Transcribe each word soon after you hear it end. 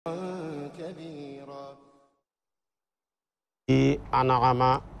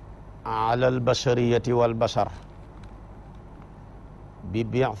an'ama ala albashariyati walbashar bi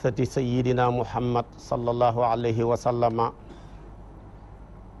bi'thati sayyidina muhammad sallallahu alayhi wa sallama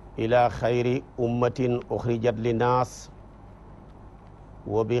ila khayri ummatin ukhrijat linnas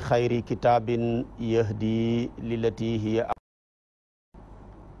wa bi khayri kitabin yahdi lillati hiya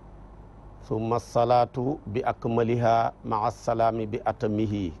thumma as-salatu bi akmaliha ma'a as-salami bi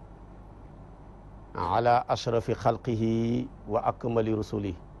atamihi ala ashrafi khalqihi wa akmali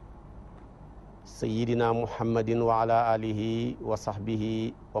rusulihi sayyidina muhammadin wa ala alihi wa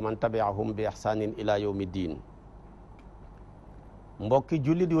sahbihi wa man tabi'ahum bi ihsanin ila yawmi ddin. mbokki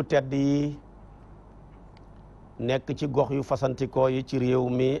jullit yu tedd yi nekk ci gox yu fasantikoo yi ci réew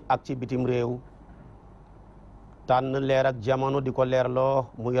mi ak ci bitim réew tànn leer ak jamono di ko leerloo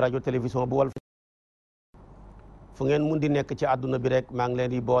muy rajo télévision bu Walf. fu ngeen mun di nekk ci àdduna bi rek maa ngi leen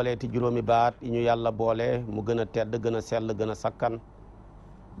di boole ti juróomi baat yi ñu yàlla boole mu gën a tedd gën a sell gën a sakkan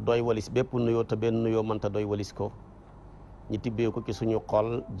doy walis bépp nuyoo te benn nuyoo mënta doy walis ko ñi tibbee ko ci suñu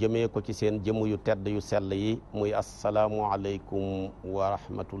xol jëmee ko ci seen jëmm yu tedd yu sell yi muy asalaamu aleykum wa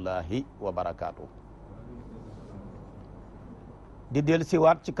rahmatullahi wa barakaatu. di del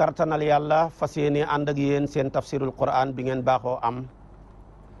siwaat ci kartanal yàlla fas yéene ànd ak yéen seen tafsirul quran bi ngeen baaxoo am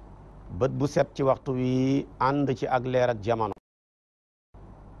bët bu set ci waxtu wi ànd ci ak leer ak jamono.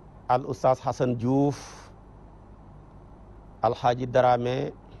 al Oustaz Hassan Diouf alxaaji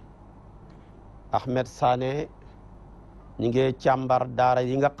Darame Ahmed Sané ñi ngi càmbar daara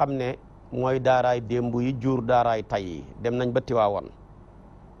yi nga xam ne mooy daaraay démb yi jur daaraay tay dem nañ ba Tiwaawoon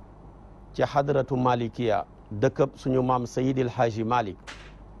ci hadratu malikiya dëkkëb suñu maam Seydil Haaji Malik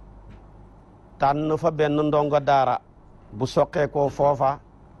tànn fa benn ndongo daara bu soqee ko foofa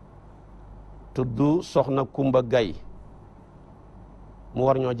tuddu soxna Kumba Gay mu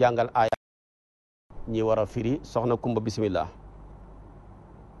war ñoo jàngal aaya ñi war a firi soxna Kumba bismillah.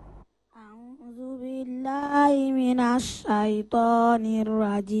 a'uuzu billahi minash shaytaanir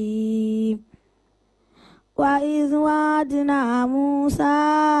rajiim. wa iz wa'adnaa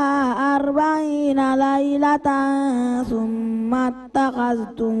Muusaa 40 laylatan thumma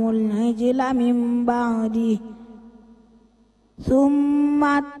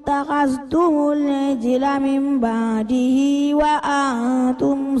ittakhadhtumul ijla min ba'dihi wa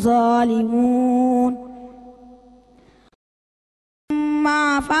antum zalimun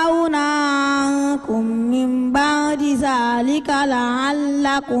thumma afawna ankum min ba'di zalika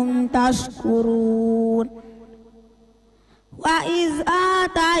la'allakum tashkurun. wa iz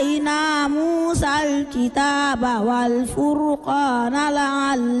atayna Muusal kitaba wal furqana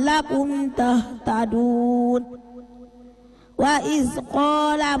la'allakum tahtadun. wa iz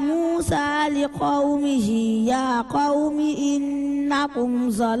qaala Muusaa liqawmihi yaa qawmi innakum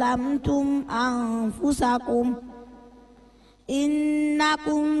zalamtum anfusakum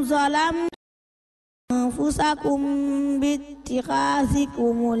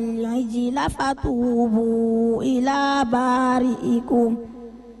biittikaazikumul ijla fatuubuu ilaa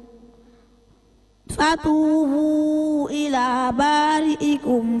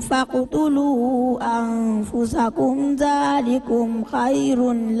baari'ikum faqtuluu anfusakum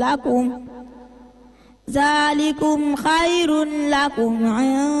zaalikum xayrun lakum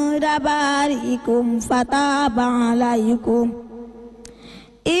inda baari'ikum fataaba alaykum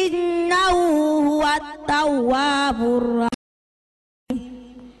innahu huwat tawwaabur rahiim.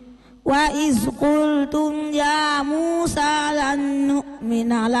 wa iz qultum yaa Muusaa lan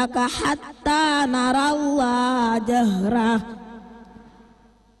nu'mina laka hattaa naraa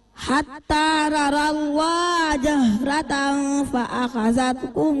Allaha jahratan fa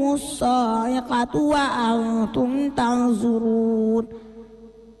axazatkumus saa'iqatu wa antum tanzuruun.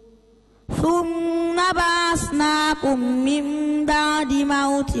 thumma ba'asnaakum min ba'di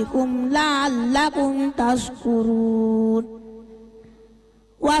mawtikum la'allakum tashkuruun.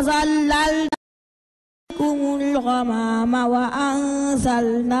 wa zallalnaa alaykumul ghamaama wa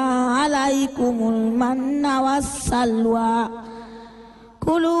anzalnaa alaykumul manna wassalwaa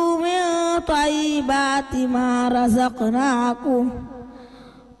kuluu min tayyibaati maa razaqnaakum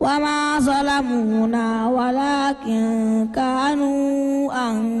wa maa zalamuunaa walaakin kaanuu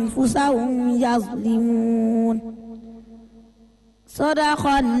anfusahum yazlimuun.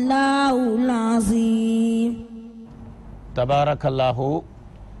 sadaqallaahul aziim. tabaarakallaahu.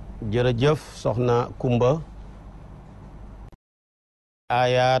 jërëjëf soxna Kumba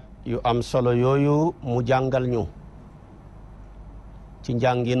ayaat yu am solo yooyu mu jàngal ñu ci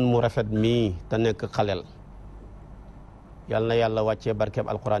njàngin mu rafet mii te nekk xalel yal na yàlla wàccee barkeb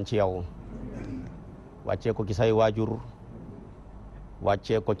alquran ci yow wàccee ko ci say waajur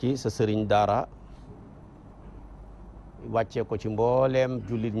wàccee ko ci sa sëriñ daara wàccee ko ci mbooleem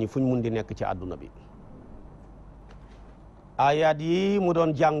jullit ñi fuñ mun di nekk ci àdduna bi. ayaat yi mu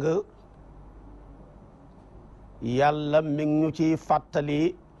doon jàng yàlla mi ngi ñu ci fàttali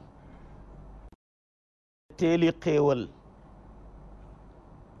teeli xéewal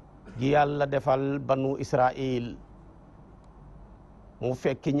gi yàlla defal banu Israil mu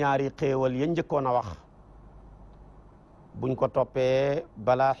fekki ñaari xéewal ya njëkkoon a wax buñ ko toppee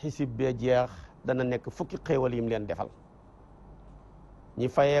balaa xisib bee jeex dana nekk fukki xéewal yim leen defal ñi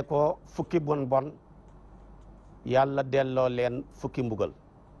fayee ko fukki bon bon yàlla delloo leen fukki mbugal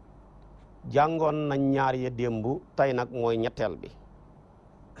jàngoon nañ ñaar ya démb tey nag mooy ñetteel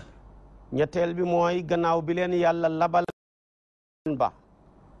bi mooy gannaaw bi leen yàlla labal ba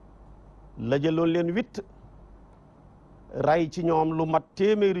la jëloon leen 8 ray ci ñoom lu mat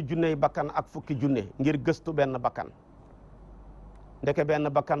téeméeri junney bakkan ak fukki junne ngir gëstu benn bakkan ndeke benn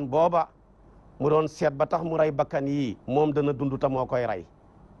bakkan booba mu doon seet ba tax mu rey bakkan yii moom dana dund ta moo koy rey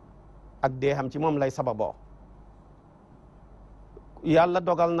ak deexam ci moom lay sababoo yàlla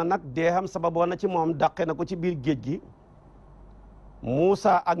dogal na nag deexam sababoo na ci moom dàqe na ko ci biir géej gi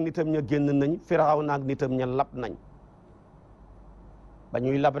Muusa ak nitam ña génn nañ Firawna ak nitam ña lab nañ ba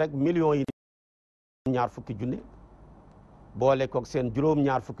ñuy lab rek millions yi ñaar fukki junne boole koog seen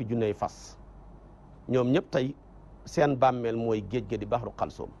juróom-ñaar fukki junne yi fas ñoom ñëpp tey seen bàmmeel mooy géej ga di baxru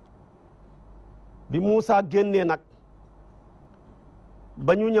xalsoom bi Muusa génnee nag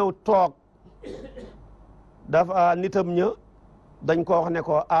ba ñu ñëw toog dafa nitam ña dañ ko wax ne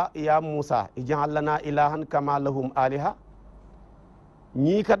ko yaa Muusa ij'al lana ilahan kama lahum aliha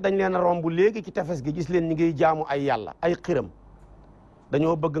ñii kat dañ leen a romb léegi ci tefes gi gis leen ñi ngi jaamu ay yàlla ay xiram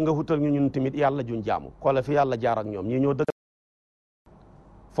dañoo bëgg nga wutal ñu ñun tamit yàlla juñ jaamu xoola fi yàlla jaar ak ñoom ñii ñoo dëgg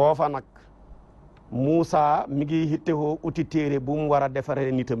foofa nag Muusa mi ngi hittewoo uti téere bu mu war a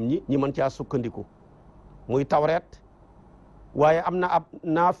defaree nitam ñi mën caa sukkandiku muy tawreet waaye am na ab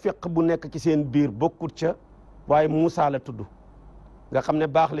naafiq bu nekk ci seen biir bokkut ca waaye Muusa la tudd nga xam ne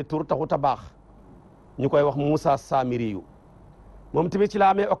baax li tur taxut a baax ñu koy wax Muusa Saamiri yu moom tamit ci la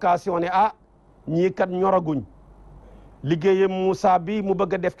amee occasion ne ñii kat ñoraguñ liggéeyam Muusa bi mu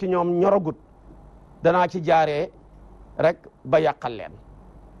bëgg a def ci ñoom ñoragut danaa ci jaaree rek ba yàqal leen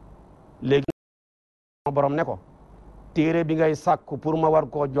léegi borom ne ko téere bi ngay sàkku pour ma war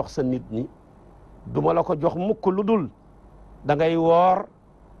koo jox sa nit ñi duma la ko jox mukk lu dul da ngay woor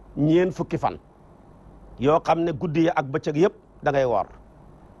ñeen fukki fan yoo xam ne guddi ya ak bëccëg yëpp da ngay woor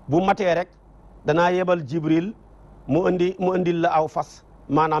bu matee rek danaa yebal Jibril mu indil la aw fas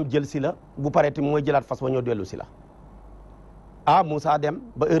maanaam jël si la bu paree ti mooy jëlaat fas wa ñoo dellu si la Muusa dem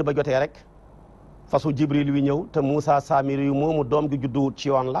ba heure ba jotee rek fasu Jibril wi ñëw te Muusa Saamiri yu moomu doom gi judduwut ci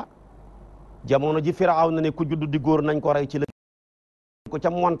yoon la jamono ji Firawna ne ku juddu di góor nañ ko rey ci la ko ca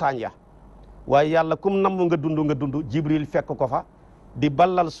montagne ya waaye yàlla kum namm nga dund Jibril fekk ko fa di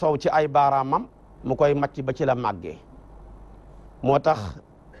ballal soow ci ay baaraamam mu koy màcc ba ci la màggee moo tax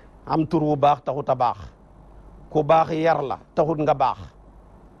am tur wu baax taxut a baax ku baax yar la taxut nga baax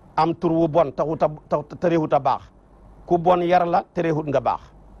am tur wu bon taxut terewut a baax ku bon yar la terewut nga baax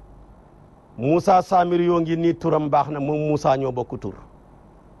Muusa Saamiri yoo ngi nii turam baax na moom Muusa ñoo bokk tur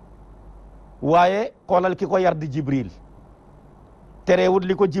waaye xoolal ki ko yar di Jibril terewut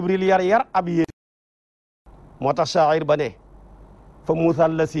li ko Jibril yar ab yéen moo tax shaa'ir ba ne fa Muusa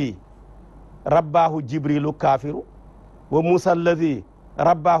allasi rabbaahu Jibrilu kaafiru wa Muusa allasi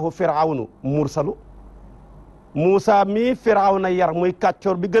rabbaahu Firawnu mursalu Muusa mii Firawna yar muy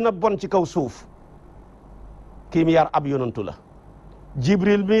kàccoor bi gën a bon ci kaw suuf kiim yar ab yonantu la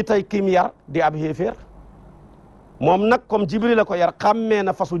Jibril mii tey kiim yar di ab xéeféer moom nag comme Jibril la ko yar xàmmee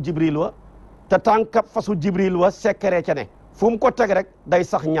na fasu Jibril wa te tànkab fasu Jibril wa sekkere ca ne fu mu ko teg rek day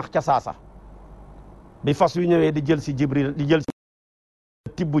sax ñax ca saasa bi fas yu ñëwee di jël si Jibril di jël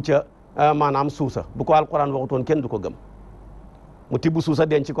si tibb ca maanaam suusa bu ko alquran waxutoon kenn du ko gëm mu tibb suusa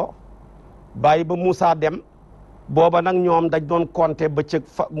denc ko bàyyi ba Muusa dem booba nag ñoom dañ doon compter bëccëg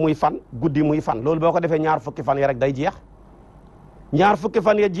muy fan guddi muy fan loolu boo ko defee ñaar fukki fan ya rek day jeex ñaar fukki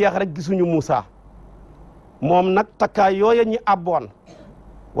fan ya jeex rek gisuñu Muusa moom nag takkaay yooya ñi abboon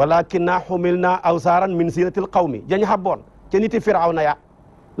walakinna humilna awsaaran min zinatil qawmi jañ abboon ca niti Firawna ya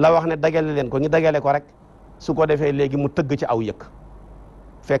la wax ne dagale leen ko ñu dagale ko rek su ko defee léegi mu tëgg ci aw yëkk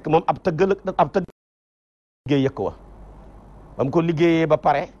fekk moom ab tëgg liggéey yëkk wa ba mu ko liggéeyee ba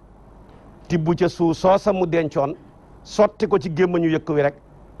pare tibbu ca suuf soosa mu dencoon sotti ko ci gémmañu yëkk wi rek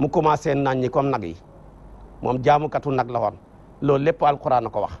mu commencé naan ñi comme nag yi moom jaamukatu nag la woon loolu lépp alquran a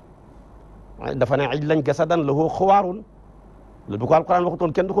ko wax dafa ne ijlan jasadan lahu xuwaarun loolu bu ko alquran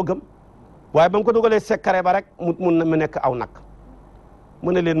waxutoon kenn du ko gëm waaye ba mu ko dugalee sekkare ba rek mu nekk aw nag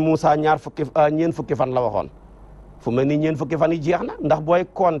mu ne leen Muusa ñeen fukki fan la waxoon fu mel ni ñeen fukki fan yi jeex na ndax booy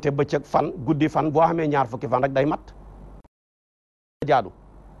compter bëccëg fan guddi fan boo xamee ñaar fukki fan rek day mat jaadu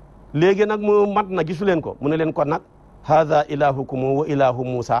léegi nag mu mat na gisu leen ko mu ne leen kon nag haada ilahukum wa ilahu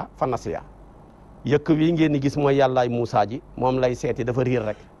Musa fa nasiya yëkk wi ngeen di gis mooy yàllaay Musa ji moom lay seeti dafa riir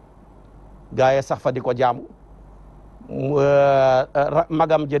rek gaa yi sax fa di ko jaamu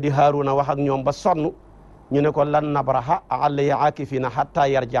magam ja di Haaruna wax ak ñoom ba sonn ñu ne ko lan nabraha alayhi aakifina hatta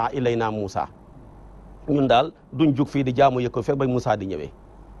yarjaa ilayna Musa ñun daal duñ jug fii di jaamu yëkk fekk bay Musa di ñëwee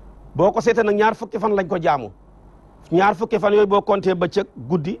boo ko seetee nag ñaar fukki fan lañ ko jaamu ñaar fukki fan yooyu boo compter bëccëg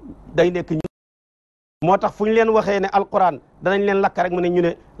guddi day nekk moo tax fu ñu leen waxee ne alquran danañ leen lakk rek mu ne ñu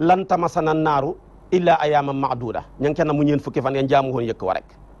ne lan tamasana naaru illa ayaama maaduda ña ngi kenn mu ñeen fukki fan ngeen jaamu woon yëkk wa rek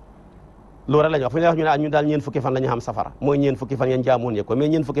loolu rek la ñu wax fu ñu wax ñu ne ñu daal ñeen fukki fan la ñu xam safara mooy ñeen fukki fan ngeen jaamu woon yëkk wa mais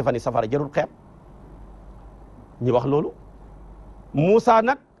ñeen fukki fan yi safara jarul xeeb ñu wax loolu Moussa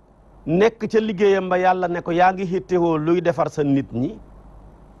nag nekk ca liggéeyam ba yàlla ne ko yaa ngi xittewoo luy defar sa nit ñi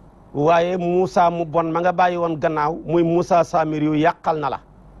waaye Moussa mu bon ma nga bàyyi woon gannaaw muy Moussa Samir yu yàqal na la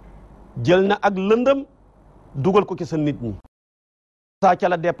jël na ak lëndëm dugal ko ci sa nit ñi Moussa ca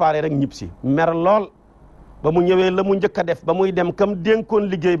la déparé rek ñib si mer lool ba mu ñëwee la mu njëkk a def ba muy dem kam dénkoon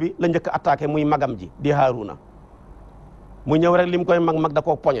liggéey bi la njëkk a attaqué muy magam ji di Haaruna mu ñëw rek lim koy mag da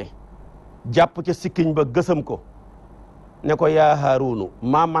koo poñe jàpp ca sikkiñ ba gësam ko ne ko yaa Haarunu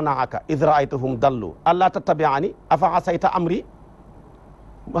maa manaaka id raaytahum dallu allaa tattabi'ani afa asayta amri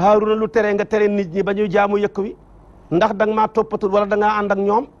Haaruna lu tere nga tere nit ñi ba ñuy jaamu yëkk wi ndax danga maa toppatul wala da ngaa ànd ak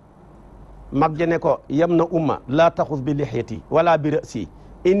ñoom mag ja ne ko yam na umma laa taxus bi lixyati wala bi ra'si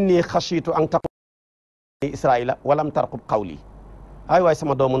inni xashitu an taqula israila walam tarqub qawli ay waay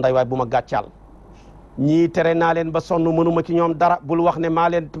sama doomu nday waay bu ma gàccaal ñii tere naa leen ba sonn mënuma ci ñoom dara bul wax ne maa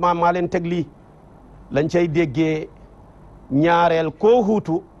leen teg lii lañ cay déggee ñaareel koo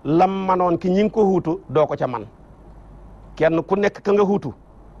huutu lam manoon ki ñi ngi ko huutu doo ko ca man kenn ku nekk ka nga huutu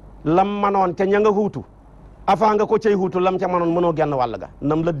lam manoon ca ña nga huutu avant nga ko cay huutu lam ca manoon mënoo genn wàll ga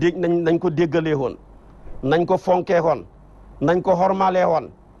nam la dégg nañ ko déggalee woon nañ ko fonkee woon nañ ko xormalee woon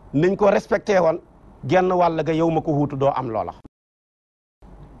nañ ko respecté woon genn wàll ga yow ma ko huutu doo am loola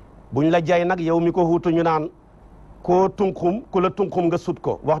buñ la jay nag yow mi ko huutu ñu naan koo tunxum ku la tunxum nga sut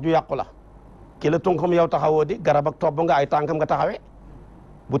ko wax ju yàqu la ki la tunxum yow taxawoo di garab ak tobb nga ay tànkam nga taxawee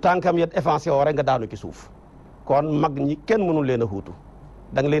bu tànkam yet effacé woo rek nga daanu ci suuf kon mag ñi kenn mënul leen a huutu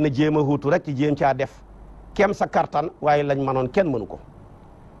da nga leen a jéem a huutu rek ci jéem caa def kem sa kartan waaye lañ manoon kenn mënu ko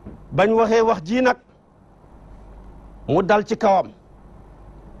bañ waxee wax ji nag mu dal ci kawam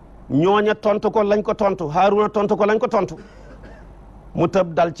ñooña tontu ko lañ ko tontu Haaruna tontu ko lañ ko tontu mu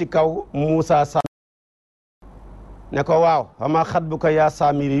tëb dal ci kaw Moussa ne ko waaw xama xat bu ko yaa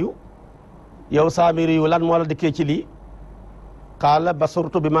Saamiriyu yow Saamiriyu lan moo la dikkee ci lii qaala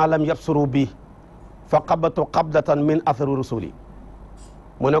basurtu bi ma lam yabsuru bi fa qabatu qabdatan min athari rusuli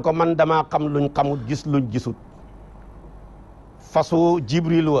mu ne ko man damaa xam luñ xamut gis luñ gisut fasu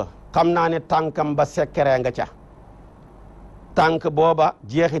Jibril wa xam naa ne tànkam ba sekkeree nga ca tànk booba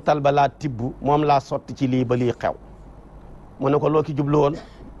jeexital ba laa tibb moom laa sotti ci lii ba lii xew mu ne ko loo ki jublu woon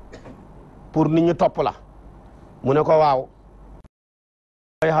pour nit ñu topp la mu ne ko waaw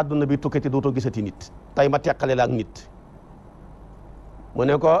ay àdduna bi tukkati dootoo gisati nit tey ma teqale la ak nit mu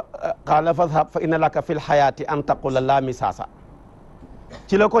ne ko qaala fadhab fa inna laka fil hayaati an taqula laa misaasa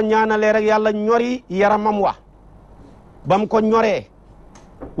ci la ko ñaanalee rek yàlla ñori yaramam wa bam ko ñoree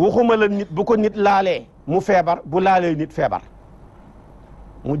waxuma la nit bu ko nit laalee mu feebar bu laalee nit feebar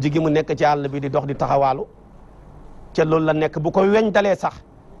mu jigi mu nekk ci àll bi di dox di taxawaalu ca loolu la nekk bu ko weñ dalee sax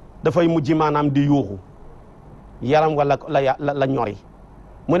dafay mujj maanaam di yuuxu yaram wala la ñori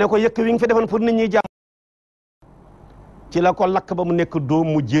mu ne ko yëkk wi nga fi defoon pour nit ñi jàmm ci la ko lakk ba mu nekk doom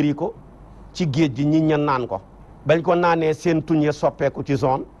mu jëri ko ci géej gi ñi ña naan ko bañ ko naanee seen tuñ ya soppeeku ci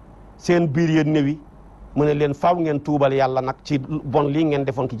zone seen biir ya néwi mu ne leen faaw ngeen tuubal yàlla nag ci bon lii ngeen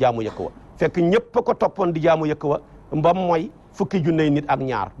defoon ki jaamu yëkk wa fekk ñëpp a ko toppoon di jaamu yëkk wa mbam mooy fukki junney nit ak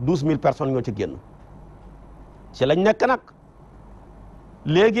ñaar 12000 personnes ñoo ci génn ci lañ nekk nag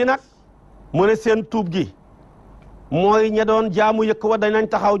léegi nag mu ne seen tuub gi mooy ña doon jaamu yëkk wa danañ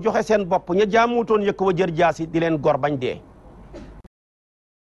taxaw joxe seen bopp ña jaamutoon yëkk wa jër jaasi di leen gor bañ dee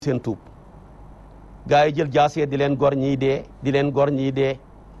seen tuub gaa yi jël jaasi di leen gor ñii dee di leen gor ñii dee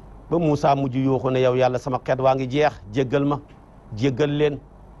ba Moussa mujj yuuxu ne yow yàlla sama xeet waa ngi jeex jéggal ma jéggal leen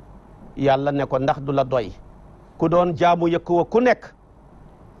yàlla ne ko ndax du la doy ku doon jaamu yëkk wa ku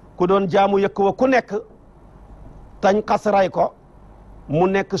nekk tañ xas ray ko mu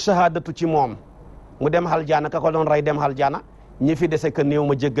nekk shahadatu ci moom mu dem aljaana ka ko doon rey dem aljaana ñi fi dese que néew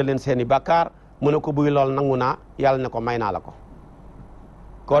ma jéggal leen seeni bàkkaar mu ne ko buy lool nangu naa yàlla ne ko may naa la ko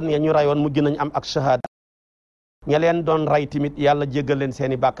kon ya ñu rayoon mujj nañ am ak shahada ña leen doon ray timit yàlla jéggal leen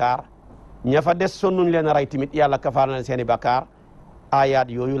seeni bakkaar ña fa des sonnuñ leen ray timit yàlla kafaar leen seeni bakkaar ayaat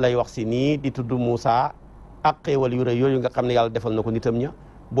yooyu lay wax si nii di tudd Moussa ak xéewal yu rëy yooyu nga xam ne yàlla defal na ko nitam ña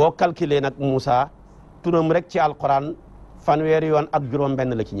boo calculer nag Moussa turam rek ci alquran fanweeri yoon ak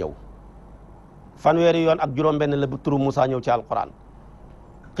juróom-benn la ci ñëw fanweeri yoon ak juróom-benn la turu Moussa ñëw ci alquran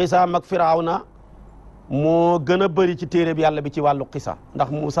xisaam ak Firawna moo gën a bëri ci téere bi yàlla bi ci wàllu xisa ndax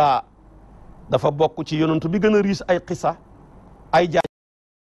Moussa dafa bokk ci yonantu bi gën a riis ay xisa ay jaaj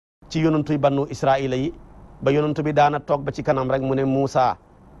ci yonantu yi bannu Israila yi ba yonantu bi daana toog ba ci kanam rek mu ne Moussa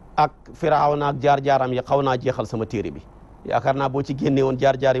ak Firawna ak jaar-jaaram yi xaw naa jeexal sama téere bi yaakaar naa boo ci génne woon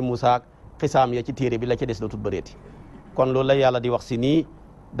jaar-jaari Moussa ak xisaam ya ci téere bi la ca des dootul bëreeti kon loolu la yàlla di wax si nii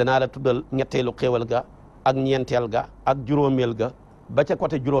danaa la tuddal ñetteelu xéewal ga ak ñeenteel ga ak juróomeel ga ba ca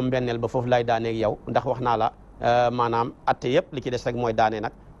côté juróom-benneel ba foofu lay daaneeg yow ndax wax naa la maanaam atte yëpp li ci des rek mooy daane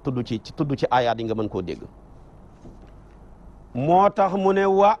nag tudd ci ayaat yi nga mën koo dégg moo tax mu ne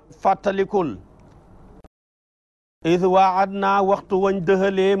wa fàttalikul id waadnaa waxtu wañ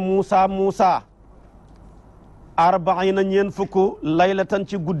dëhalee Muusa arbaina ñeen fukk laylatan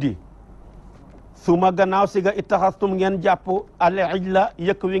ci guddi suma gannaaw si ga ittaxastum ngeen jàpp al ijla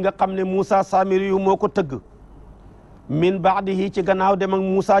yëkk wi nga xam ne Moussa Samiri yu moo ko tëgg min baadihi ci gannaaw dem ak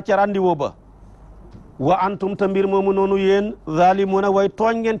Moussa ca randiwoo ba wa antum ta mbir moomu noonu yéen zalimuna way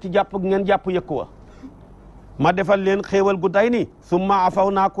tooñ ngeen ci jàpp ngeen jàpp yëkk wa ma defal leen xéewal gu day ni summa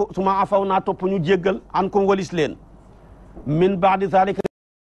afaw naa topp ñu jéggal an kum walis leen min baadi zalika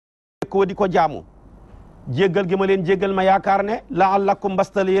yëkk wa di ko jaamu jéggal gi ma leen jéggal ma yaakaar ne la'allakum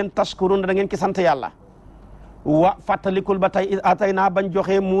mbastali yéen tashkurun da ngeen ki sant yàlla wa fàttalikul ba tey atay naa bañ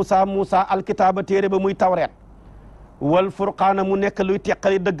joxee Moussa alkitaaba téere ba muy tawreet wal furqaana mu nekk luy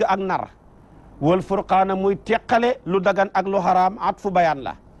teqale dëgg ak nar wal furqaana muy teqale lu dagan ak lu xaraam at fu bayaan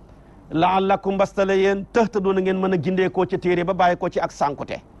la la'allakum mbastali yéen tahtaduna ngeen mën a gindeekoo ci téere ba bàyyi ko ci ak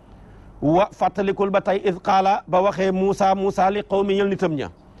sànkute wa fàttalikul ba tey id qaala ba waxee Moussa li qawmi ñël nitam ña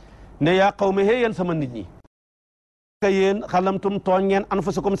ne yaa qawmi hee yéen sama nit ñi ka yéen xalamtum tooñ ngeen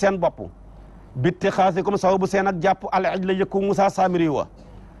anfusakum seen bopp bitti xaasikum saw bu seen ak jàpp al ijla yëkku Moussa Samiri wa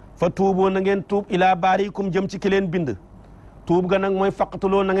fa tuuboo na ngeen tuub ilaa baarikum jëm ci ki leen bind tuub ga nag mooy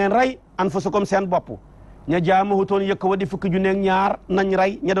faqatuloo na ngeen rey anfusakum seen bopp ña jaamu hutoon yëkk wa di fukki junneeg ñaar nañ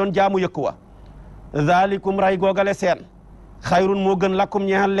rey ña doon jaamu yëkk wa zalikum rey googale seen xayrun moo gën lakkum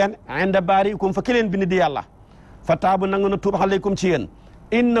ñeexal leen inda baarikum fa ki leen bind di yàlla fa taabu nangu na tuub alaykum ci yéen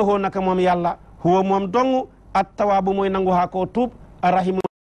innahu naka moom yàlla huwa moom dong at tawaabu mooy nangu haa koo tuub arrahimu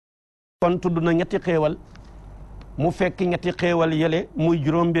kon tudd na ñetti xéewal mu fekk ñetti xéewal yële muy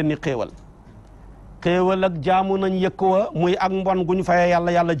juróom-benni xéewal ak jaamu nañ yëkk wa muy ak mbon guñ faye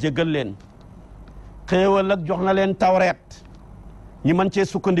yàlla jéggal leen xéewal ak jox na leen tawreet ñi mën cee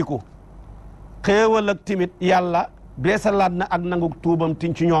sukkandiku xéewal ak timit yàlla beesalaat na ak nangu tuubam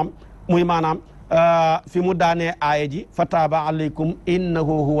tin ci ñoom muy maanaam fi mu daanee aaya ji fa taaba alaykum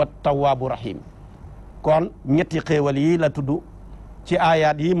innahu huwa tawaabu rahim kon ñetti xéewal yi la tudd ci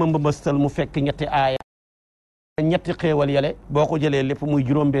aayaat yi ma mbëmbëstal mu fekk ñetti aaya ñetti xéewal yale boo ko jëlee lépp muy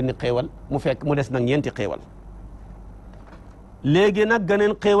juróom-benni xéewal mu fekk mu des nag ñeenti xéewal léegi nag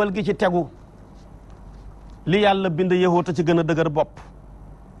gëneen xéewal gi ci tegu li yàlla bind yahuuta ci gën a dëgër bopp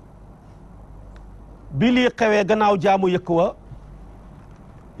bi lii xewee gannaaw jaamu yëkk wa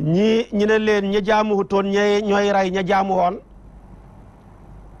ñi ne leen ña jaamu hutoon ñooy rey ña jaamu woon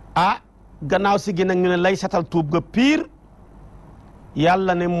gannaaw si gi nag ñu ne lay setal tuub ga piir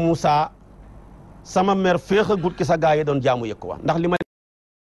yàlla ne Moussa sama mer féex a gut ki sa gaa yi doon jaamu yëkk wa ndax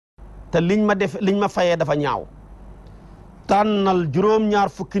te liñ ma fayee dafa ñaaw tànnal juróom-ñaar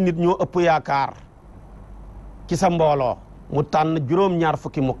fukki nit ñoo ëpp yaakaar ci sa mbooloo mu tànn juróom-ñaar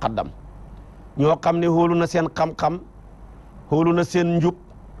fukki muqaddam ñoo xam ne hóolu na seen xam-xam hóolu na seen njub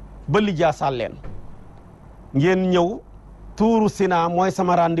ba lijaasal leen ngeen ñëw tuuru Sina mooy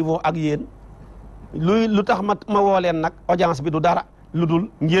sama rendez-vous ak yéen lu tax ma woo leen nag audience bi du dara lu dul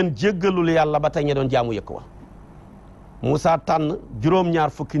ngeen jéggalul yàlla ba tey ñe doon jaamu yëkk wa Moussa tànn juróom-ñaar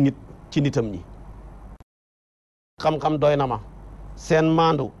fukki nit ci nitam ñi xam-xam doy na ma seen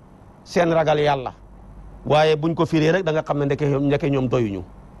maandu seen ragal yàlla waaye buñ ko firee rek da nga xam ne ndeke ñoom doyuñu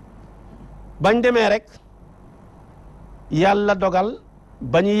bañ demee rek yàlla dogal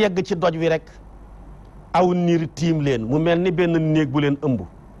ba ñu yegg ci doj wi rek aw niir tiim leen mu mel ni benn néeg bu leen ëmb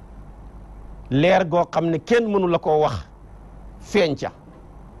leer goo xam ne kenn mënu la koo wax feeñ ca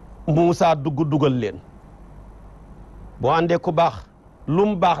Moussa dugal leen boo àndee ku baax lu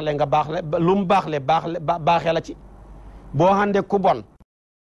mu baaxle nga baaxle lu mu baaxee la ci boo àndee ku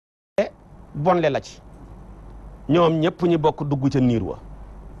bonle la ci ñoom ñëpp ñu bokk dugg ca niir wa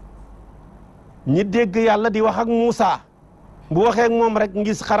ñi dégg yàlla di wax ak Muusa bu waxee ak moom rek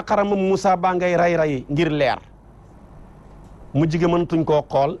ngis xar-xaramam Muusa baa ngay ray ngir leer mu jige mëntuñ koo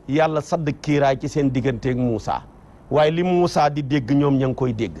xool yàlla sadd kiiraay ci seen digganteeg Muusa waaye li Muusa di dégg ñoom ña ngi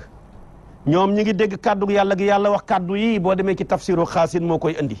koy dégg ñoom ñi ngi dégg kàddu yàlla gi yàlla wax kàddu yi boo demee ci tafsiru xaasin moo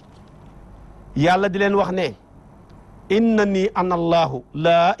koy andi yàlla di leen wax ne innani ana allahu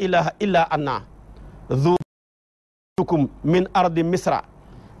laa ilaha illa ana zukum min ardi misra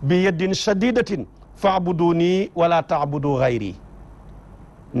bi yaddin shadidatin faabuduni wala taabudu gayri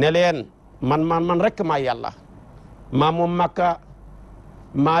ne leen man rek maa yàlla maa moom Makka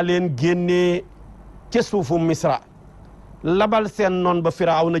maa leen génnee ca suufu misra labal seen noon ba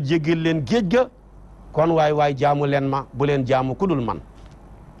Firawna jéggal leen géej ga kon waay jaamu leen ma bu leen jaamu ku dul man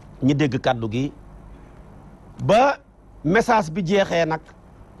ñi dégg kàddu gi ba message bi jeexee nag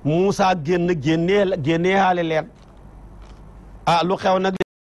Muusa génnee haale leen lu xew nag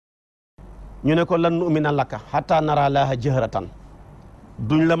ñu ne ko lan nu'mina laka hatta nara laaha jahratan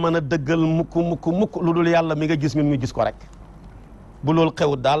duñ la mën a dëggal mukk lu dul yàlla mi nga gis ñun ñu gis ko rek bu loolu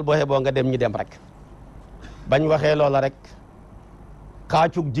xewut daal boo xeboo nga dem ñi dem rek bañ waxee loola rek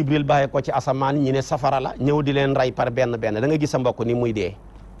kaacug Jibril bàyyi ko ci asamaan ñi ne safara la ñëw di leen rey par benn da nga gis sa mbokk ni muy dee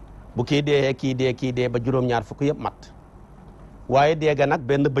bu kii dee kii dee ba juróom-ñaar fukk yëpp mat waaye deega nag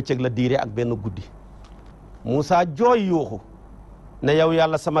benn bëccëg la diire ak benn guddi Muusa jooy yuuxu ne yow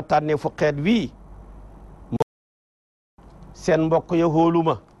yàlla sama tànnee fu xeet wii seen mbokk ya hóolu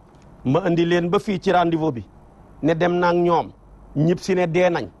ma indi leen ba fii ci rendez-vous bi ne dem naag ñoom ñëpp si ne dee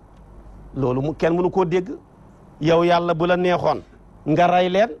nañ loolu kenn mënu koo dégg yow yàlla bu la neexoon nga ray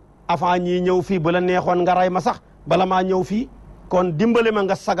leen avant ñii ñëw fii bu la neexoon nga ray ma sax bala maa ñëw fii kon dimbale ma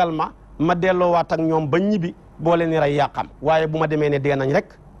nga sagal ma delloowaat ak ñoom ba ñibbi boo leen rey yàqam waaye bu ma demee ne dee nañ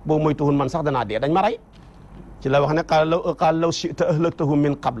rek boobu moytuwul man sax danaa dee dañ ma rey ci la wax ne qaala law shi'ta ahlaktahum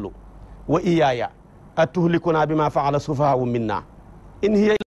min qablu wa iyaaya atuhlikuna bima faala sufahaau minna in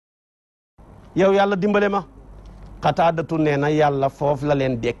hiya yow yàlla dimbale ma Qataadatu nee na yàlla foofu la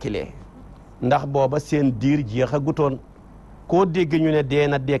leen dekkilee ndax booba seen diir jeex a gutoon koo dégg ñu ne dee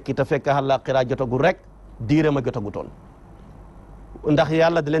na dekki te fekk àllaaxira jotagul rek diiram a jotagutoon ndax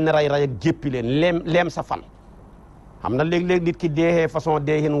yàlla da leen ray ak jéppi leen leem sa fan xam na léeg-léeg nit ki deexee façon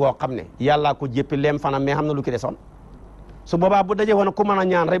deexin woo xam ne yàllaa ko jéppi leem fanam mais xam na lu ki desoon su boobaa bu daje woon ku mën a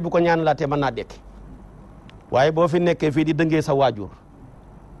ñaan rek bu ko ñaan laatee mën naa dekki waaye boo fi nekkee fii di dëngee sa waajur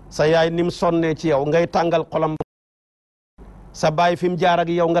sa yaay ni mu sonnee ci yow ngay tàngal xolam sa baay fi mu jaar ak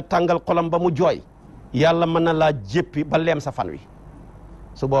yow nga tàngal xolam ba mu jooy yàlla mën na laa jéppi ba leem sa fan wi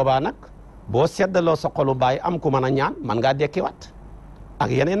su boobaa nag boo seddaloo sa xolu baay am ku mën a ñaan man ngaa dekkiwaat ak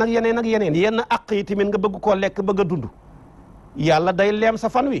yeneen yenn àq yi tamit nga bëgg koo lekk bëgg a dund yàlla day leem sa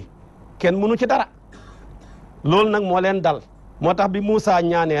fan wi kenn mënu ci dara loolu nag moo leen dal moo tax bi Muusa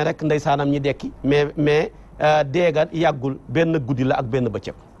ñaanee rek ndeysaanam ñi dekki mais deega yàggul benn guddi la ak benn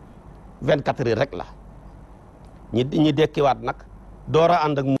bëccëg 24 heures rek la ñi dekkiwaat nag door a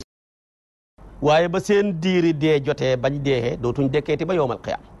ànd ak Muusa waaye ba seen diiri dee jotee bañ deexee dootuñ dekkeeti ba yowmal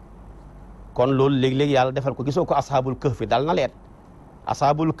qiyaam kon loolu léeg-léeg yàlla defal ko gisoo ko ashaabul kahfi dal na leen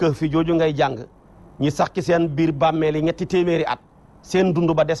ashaabul kahfi jooju ngay jàng ñi sax ci seen biir bàmmeel yi 300 at seen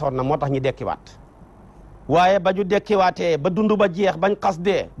dund ba desoon na moo tax ñi dekkiwaat waaye ba ñu dekkiwaatee ba dund ba jeex bañ xas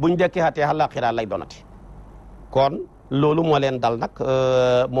dee buñ dekkiwaatee àllaaxira lay donati kon loolu moo leen dal nag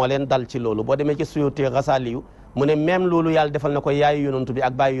moo leen dal ci loolu boo demee ci Suyuti Xasaaliyu mu ne même loolu yàlla defal na ko yaayu yonantu bi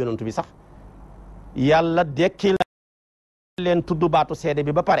ak baayu yonantu bi sax yàlla dekki leen tudd baatu seede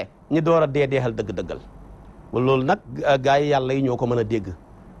bi ba pare ñi door a deexal dëgg-dëggal loolu nag gaa yi yàlla yi ñoo ko mën a dégg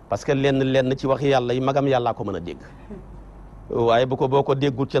parce que lenn ci wax yàlla yi magam yàllaa ko mën a dégg waaye boo ko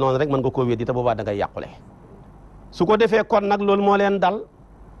déggul ci noonu rek mën nga koo weddi te boobaa da ngay yàqule su ko defee kon nag loolu moo leen dal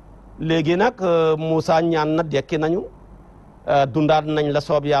léegi nag Muusa ñaan na dekki nañu dundaat nañ la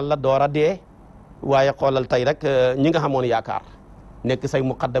soob yàlla door a dee waaye xoolal tey rek ñi nga xamoon yaakaar nekk say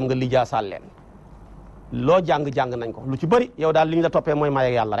muqaddam nga lijaasaal leen loo jàng nañ ko lu ci bëri yow daal li ñu la toppee mooy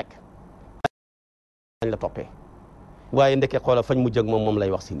maye yàlla rek lañ la toppee waaye ndeke xoolal fañ mu jëg moom lay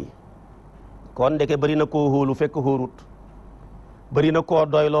wax si nii kon ndeke bëri na koo hóolu fekk hóorut bëri na koo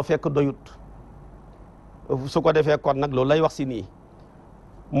doyloo fekk doyut su ko defee kon nag loolu lay wax si nii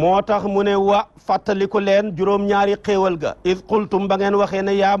moo tax mu ne wa fàttaliku leen juróom-ñaari xéewal ga id qultum ba ngeen waxee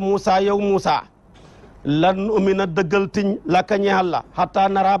ne yaa Muusa yow Muusa lan umina dëggal tiñ laka ñeexal la xataa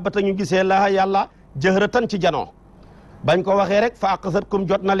nara ba ta ñu gisee la yàlla jëhratan ci janoo bañ ko waxee rek fa aqasatkum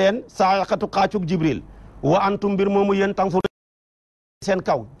jot na leen saaqatu xaacug Jibril wa antum mbir moomu yéen tanzuru seen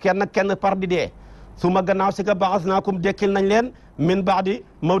kaw kenn par di dee su ma gannaaw si ga ba'asnaakum dekkil nañ leen min ba'di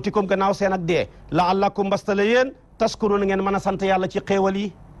mawtikum gannaaw seen ak dee la'allakum mbastale yéen tashkuruna ngeen mën a sant yàlla ci xéewal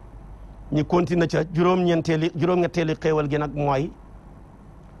yi ñu continué ca juróom-ñetteeli xéewal gi nag mooy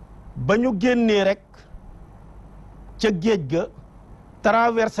ba ñu génnee rek ca géej ga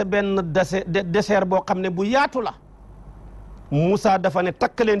traversé benn désert boo xam ne bu yaatu la Moussa dafa ne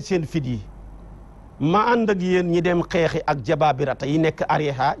takk leen seen fit yi ma ànd ak yéen ñi dem xeexi ak jabaabirata yi nekk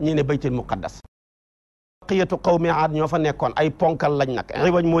Ariha ñi ne baytul muqaddas baqiyatu qawmi Aad ñoo fa nekkoon ay ponkal lañ nag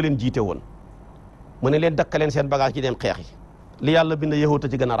Iwañ moo leen jiite woon mu ne leen dakk leen seen bagage ci dem xeexi li yàlla bind yahuud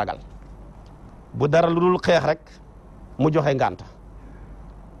ci gën a ragal bu dara lu dul xeex rek mu joxe ngànta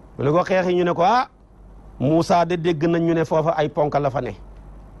mu ne ko xeexi ñu ne ko Moussa de dégg nañ ñu ne foofa ay ponkal la fa ne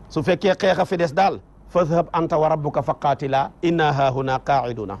su fekkee xeex a fi des daal fadhhab anta wa rabbuka fa qaatila inna haahuna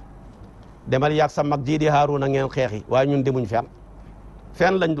qaaiduna demal yàgg sa mag jii di Haaruna ngeen xeexi waaye ñun demuñ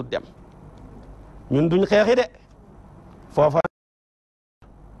fenn lañ dut dem ñun duñ xeexi de foofa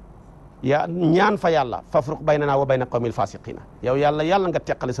ya ñaan fa yàlla fafruq baynana wa bayna qawmil fasiqina yow yàlla nga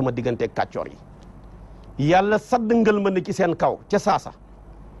teqale sama digganteeg kàccoor yi yàlla sadd ngël ma ne ci seen kaw ca saasa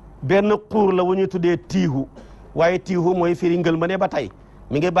benn xuur la wu ñu tuddee tiihu waaye tiihu mooy firi ngël ma ne ba tey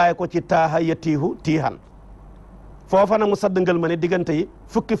mi ngi bàyyi ko ci taaha ya tiihu tiihan foofa nag mu sadd ngël ma ne diggante yi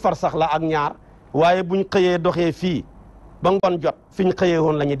fukki farsax la ak ñaar waaye buñ xëyee doxee fii ba ngoon jot fi ñu xëyee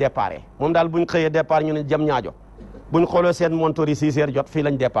woon la ñuy déparé moom daal buñ xëyee départ ñu ne jam ñaajo buñ xoolee seen montor yi 6 heures jot fii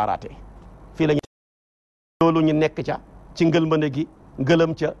lañ départé fii lañ loolu ñu nekk ca ci ngëlmane gi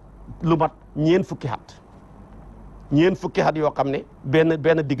ngëlam ca lu mat ñeen fukki xat yoo xam ne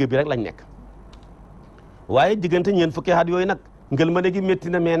benn digg bi rek lañ nekk waaye diggante ñeen fukki xat yooyu nag ngëlmane gi métti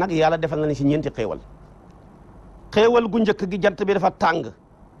na mais nag yàlla defal na ni si ñeenti xéewal gu njëkk gi jant bi dafa tàng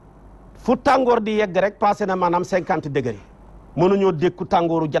fu tàngoor di yegg rek passé na maanaam 50 degré mënuñoo dékku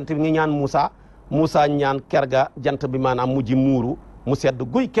tàngooru jant bi ngi ñaan Moussa ñaan kerga jant bi maanaam mujji muuru mu sedd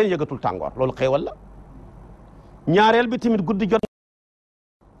guy kenn yëgatul tàngoor loolu xéewal la ñaareel bi tamit guddi jot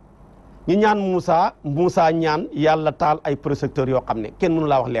ñu ñaan Moussa ñaan yàlla taal ay projecteurs yoo xam ne kenn mënu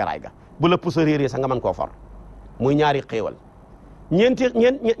laa wax leeraay ga bu la pusa réeree sax nga mën koo for muy ñaari xéewal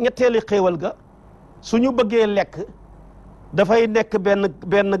ñetteeli xéewal ga suñu bëggee lekk dafay nekk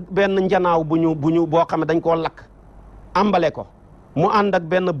benn njanaaw boo xam ne dañ koo lakk ambale ko mu ànd ak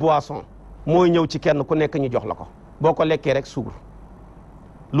benn boisson mooy ñëw ci kenn ku nekk ñu jox la ko boo ko lekkee rek suur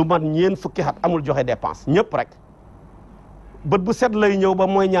lu mat ñeen fukki at amul joxe dépense ñëpp rek bët bu set lay ñëw ba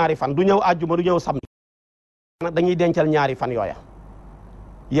mooy ñaari fan du ñëw àjjuma du ñëw samedi nag dañuy dencal ñaari fan yooya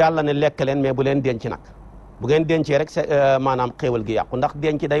yàlla ne lekk leen mais bu leen denc nag bu ngeen dencee rek maanaam xéewal gi yàqu ndax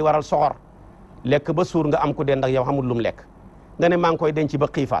denc day waral soxor lekk ba suur nga am ku dend ak yow xamul lum lekk nga ne maa ngi koy denc ba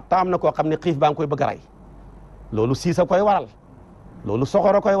xiifaat te am na koo xam ne xiif baa ngi koy bëgg a rey loolu siisa koy waral loolu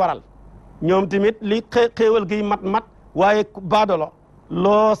soxor koy waral ñoom tamit li xéewal gi mat waaye baadolo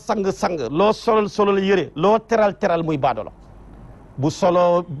loo sang loo solol yëre loo teral muy baadolo bu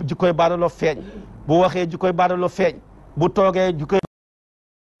solo jikkoy baadolo feeñ bu waxee jikkoy baadolo feeñ bu toogee jikkoy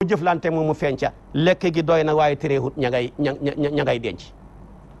bu jëflante moom mu feeñ ca lekk gi doy na waaye tereewut ña ngay denc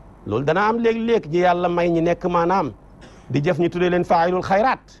loolu dana am léeg-léeg ñi yàlla may ñi nekk maanaam di jëf ñu tuddee leen faayilul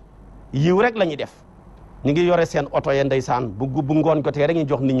xayraat yiw rek la ñuy def ñu ngi yore seen oto ya ndeysaan bu ngoon jotee rek ñu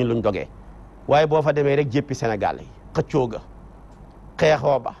jox nit ñi luñ dogee waaye boo fa demee rek jéppi Sénégal yi xëccoo ga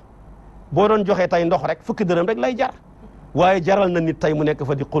xeexoo ba boo doon joxee tey ndox rek fukki dërëm rek lay jar waaye jaral na nit tey mu nekk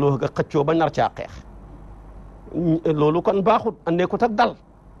fa di xuloo ga xëccoo ba nar caa xeex loolu kon baaxut nekkut ak dal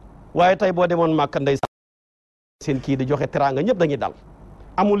waaye tey boo demoon Màkka ndeysaan seen kii di joxe teraanga ñëpp dañuy dal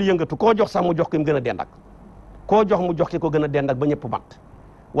amul yëngatu koo jox sax mu jox ki mu gën a dend ak koo jox mu jox ki ko gën a dend ak ba ñëpp mat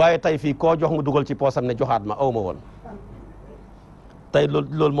waaye tey fii koo jox mu dugal ci poosam ne joxaat ma aw ma woon tey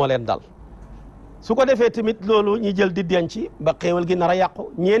loolu moo leen dal su ko defee tamit loolu ñu jël di denc ba xéewal gi nar a yàqu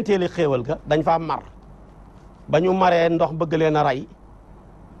ñeenteeli xéewal ga dañ faa mar ba ñu maree ndox bëgg leen a rey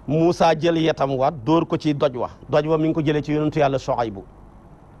Moussa jël yetam wa dóor ko ci doj wa mi ngi ko jëlee ci yonentu yàlla Soxaybu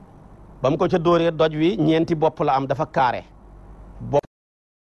ba mu ko ca dóoree doj wi ñeenti bopp la am dafa kaare bopp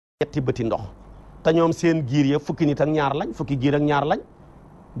ñetti bëti ndox te ñoom seen giir ya fukki nit ak ñaar lañ fukki giir ak ñaar lañ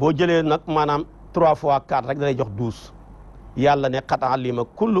boo jëlee nag maanaam 3 fois 4 rek dalay jox 12 yàlla ne qad alima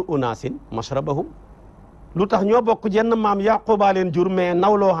kullu unaasin mashrabahum lu tax ñoo bokk jenn maam Yaquba leen jur mais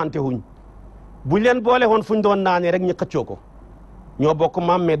nawloo xante wuñ buñ leen boole woon fuñ doon naanee rek ñu xëccoo ko ñoo bokk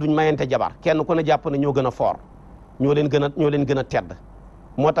maam mais duñ mayente jabar kenn ku ne jàpp ne ñoo gën a foor ñoo leen gën a tedd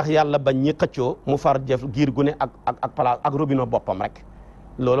moo tax yàlla bañ ñi xëccoo mu far jëf giir gu ne ak place ak robinet boppam rek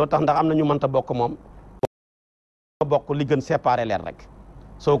looloo tax ndax am na ñu mënta bokk moom bokk li gën séparé leen rek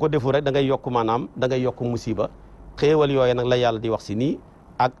soo ko defu rek da ngay yokk maanaam da ngay yokk musiba xéewal yooyu nag la yàlla di wax si nii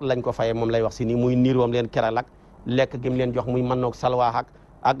ak lañ ko faye moom lay wax si nii muy niir woom leen keral ak lekk gi mu leen jox muy mën noog salwaax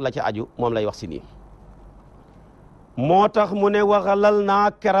ak la ca aju moom lay wax si nii moo tax mu ne waxalal naa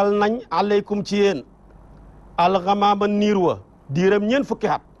keral nañ aleykum ci yéen alxamaama niir wa diiram ñeen fukki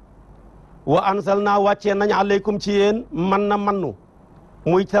at wa ansal naa wàccee nañ aleykum ci yéen man na mannu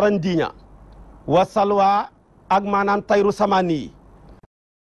muy tarandiña wa salwa ak maanaam tayru samaani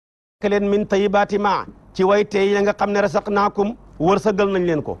yi leen min tayibaati ma ci way tey ya nga xam ne rasaqnaakum wërsëgal nañ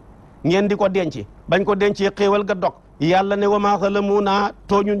leen ko ngeen di ko denc bañ ko dencee xéewal ga dog yàlla ne wa maa zalamuuna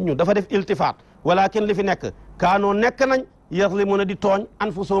tooñun ñu dafa def iltifaat walakin li fi nekk kaanoo nekk nañ yazlimuuna di tooñ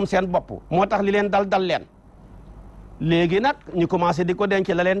anfusahum seen bopp moo tax li leen dal leen léegi nag ñu commencé di ko denc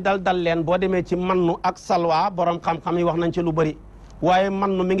la leen dal leen boo demee ci mannu ak salwa borom xam-xam yi wax nañ ci lu bëri waaye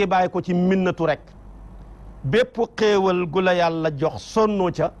mannu mi ngi bàyyi ko ci minnatu rek bépp xéewal gu la yàlla jox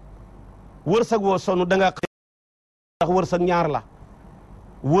sonnoo ca wërsëg woo sonn da nga ndax wërsëg ñaar la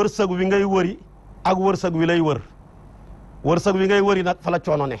wërsëg wi ngay wëri ak wërsëg wi lay wër wërsëg wi ngay wëri nag fa la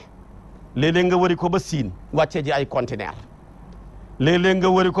coono ne léeg-léeg nga wëri ko ba Siin wàccee ji ay conteneur léeg-léeg nga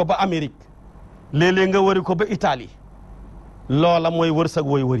wëri ko ba Amérique léeg-léeg nga wëri ko ba Italie loola mooy wërsëg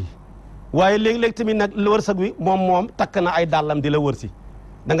wooy wëri waaye léeg-léeg tamit nag wërsëg wi moom takk na ay dàllam di la wër si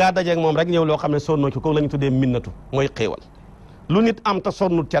da ngaa dajeeg moom rek ñëw loo xam ne sonnoo ci ko la ñu tuddee minnatu mooy xéewal lu nit am te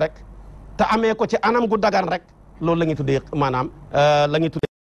sonnut ci rek te amee ko ci anam gu dagan rek loolu la ñuy tuddee maanaam la ñuy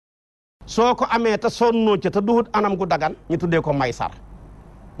tuddee soo ko amee te sonnoo ci te duhut anam gu dagan ñu tuddee ko maysar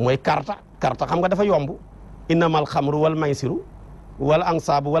mooy karta xam nga dafa yomb innamal xamru wal maysiru wal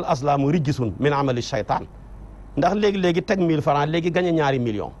ansaabu wal aslaamu rijjisun min amali shaytaan ndax léegi teg 1000 francs léegi gañe ñaari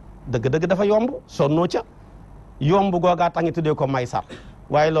million dëgg dafa yomb sonnoo ca yomb googaa tax ñu tuddee ko maysar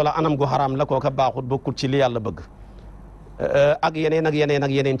waaye loola anam gu xaraam la kooka baaxut bokkut ci li yàlla bëgg ak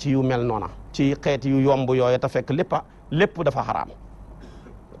yeneen ci yu mel noona ci xeet yu yomb yooyu te fekk lépp dafa xaraam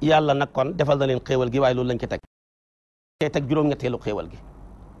yàlla nag kon defal na leen xéewal gi waaye loolu lañ ci teg juróom-ñetteelu xéewal gi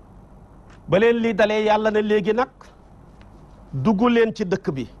ba leen lii dalee yàlla ne léegi nag dugg leen ci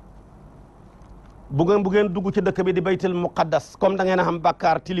dëkk bi bu ngeen dugg ci dëkk bi di baytul muqaddas comme da ngeen a xam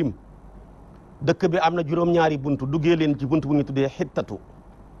bàkkaar tilim dëkk bi am na juróom-ñaari buntu duggee leen ci buntu bu ñu tuddee xittatu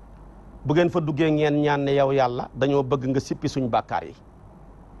bu ngeen fa duggee ngeen ñaan ne yow yàlla dañoo bëgg nga sippi suñ bàkkaar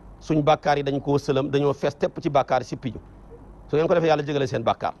yi dañ koo sëlam dañoo fees tepp ci bàkkaar yi sippi ñu su ngeen ko defee yàlla jégale seen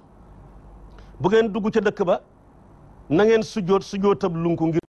bàkkaar bu ngeen dugg ca dëkk ba na ngeen sujootab lunku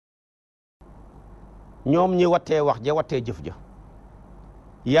ngir ñoom ñi wattee wax ja wattee jëf ja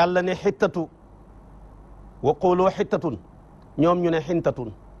yàlla ne xittatu wa qulu xittatun ñoom ñu ne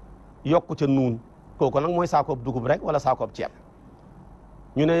xintatun yokku ca nuun kooku nag mooy saakoob dugub rek wala saakoob ceeb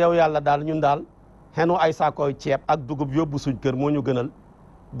ñu ne yow yàlla daal ñun daal xenu ay saakooy ceeb ak dugub yóbbu suñ kër moo ñu gënal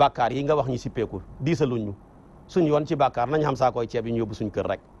bàkkaar yi nga wax ñu sippeeku diisaluñ ñu suñ yoon ci bàkkaar nañ xam saakooy ceeb yi ñu yóbbu suñ kër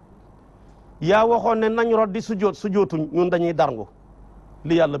rek yaa waxoon ne nañ rot di sujootuñ ñun dañuy darngu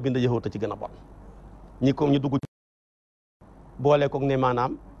li yàlla bind yëxoota ci gën a bon ñu dugg boole koog ne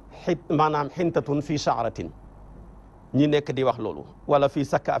maanaam xintatun fii sha'ratin ñi nekk di wax loolu wala fii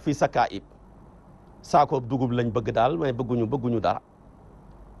sakka ib saakoob dugub lañ bëgg daal mais bëgguñu dara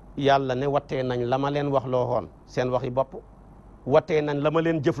yàlla ne wattee nañ la ma leen wax loo xoon seen waxi bopp wattee nañ la ma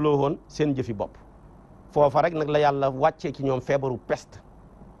leen jëf loo xoon seen jëfi bopp foofa rek nag la yàlla wàccee ci ñoom feebaru peste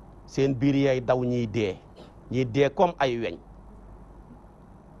seen biir yay daw ñiy dee comme ay weñ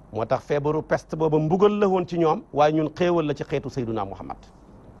moo tax feebaru peste booba mbugal la woon ci ñoom waaye ñun xéewal la ci xeetu sayduna muhammad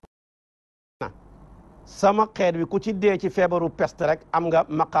sama xeet wi ku ci dee ci feebaru peste rek am nga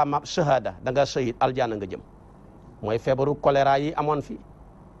maqaama shahada da nga shahid aljaana nga jëm mooy feebaru choléra yi amoon fi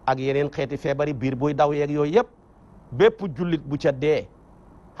ak yeneen xeeti feebar yi biir buy daw yeeg yooyu yëpp bépp jullit bu ca dee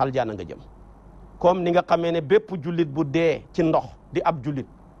aljaana nga jëm comme ni nga xamee ne bépp jullit bu dee ci ndox di ab jullit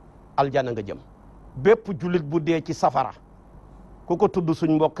aljaana nga jëm bépp jullit bu dee ci safara ku ko tudd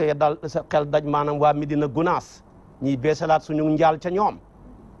suñ mbokk yi dal sa xel daj maanaam waa Medina Gunaas ñiy beesalaat suñu njaal ca ñoom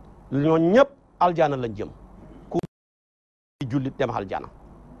ñëpp aljaana lañ jëm ku jullit dem aljaana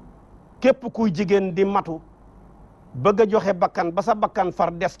képp kuy jigéen di matu bëgg a joxe bakkan ba sa bakkan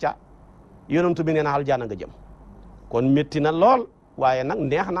far des ca yonentu bi nee na aljaana nga jëm kon métti na lool waaye nag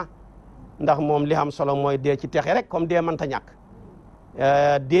neex na ndax moom li xam solo mooy dee ci texe rek comme dee mënta ñàkk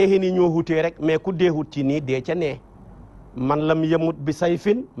deexi ni ñoo hutee rek mais ku deexut ci nii dee ca nee man lam yamut bi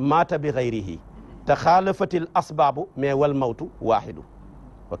sayfin maata bi xayrihi te xaalafatil asbaabu mais wal mawtu waaxidu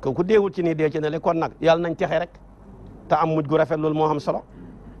parce que ku deewut ci nii dee ca ne le kon nag yàlla nañ texe rek te am mujj gu rafet loolu moo xam solo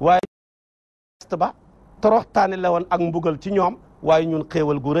waaye ba toroxtaane la woon ak mbugal ci ñoom waaye ñun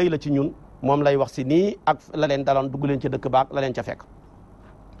xéewal gu rëy la ci ñun moom lay wax si nii ak la leen daloon dugg leen ca dëkk baak la leen ca fekk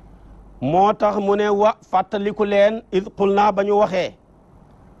moo tax mu ne wa fàttaliku leen id qul naa ba ñu waxee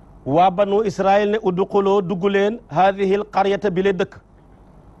waa banu israil ne udxuloo dugg leen haadihi l qaryata bi le dëkk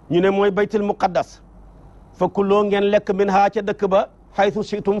ñu ne mooy baytul muqaddas fa kuloo ngeen lekk min haa ca dëkk ba haythu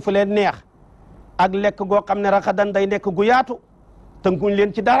shi'tum fu leen neex ak lekk goo xam ne raxadan day nekk gu yaatu tënkuñ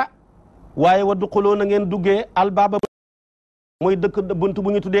leen ci dara waaye wa duxuloo na ngeen duggee albaaba mooy dëkk buntu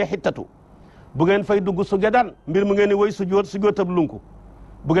bu ñu tuddee xittatu bu ngeen fay dugg sugedan mbir mu ngeen ni woy sujootab lunku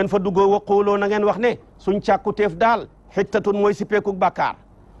bu ngeen fa duggoo waquuloo na ngeen wax ne suñ càkkuteef daal xittatun mooy si peeku bàkkaar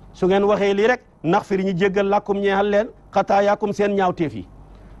su ngeen waxee lii rek nax firi ñu jéggal làkkum ñeexal leen xataayaakum seen ñaawteef yi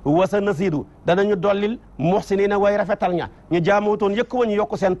wasa nasiidu danañu dollil muxsiniina way rafetal ña ñu jaamutoon yëkk wañu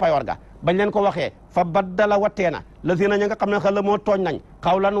yokku seen payoor ga bañ leen ko waxee fa baddala watteena lazina ña nga xam ne xala moo tooñ nañ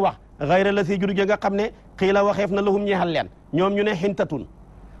xawlan wax xayra la si judu ja nga xam ne xii la waxeef na lahum ñeexal leen ñoom ñu ne xintatun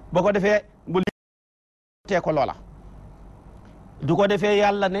boo ko defee bu wattee ko loola du ko defee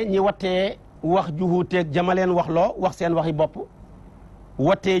yàlla ne ñi wattee wax juhuuteeg jamaleen wax loo wax seen waxi bopp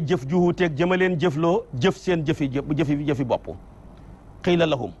wattee jëf juhuuteeg jamaleen jëfloo jëf seen jëfi bopp qiila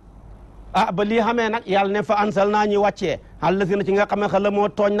lahum ba lii xamee nag yàlla ne fa ansal naa ñi wàccee xal la si na ci nga xam ne xala moo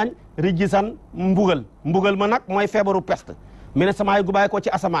tooñ nañ rijisan mbugal ma nag mooy feebaru peste mi ne samaay gu bàyyi ko ci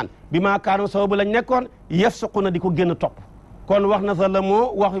asamaan bi maa kaanu sababu lañ nekkoon yafsuquuna di ko génn topp kon wax na sa la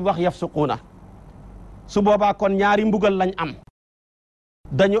moo wax yafsuquuna su boobaa kon ñaari mbugal lañ am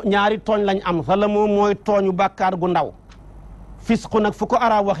ñaari tooñ lañ am sa la moo mooy tooñu bàkkaar gu ndaw fisqu nag fu ko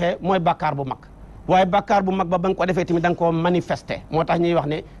arab waxee mooy bàkkaar bu mag waaye bàkkaar bu mag ba nga ko defee tamit da nga koo manifester moo tax ñuy wax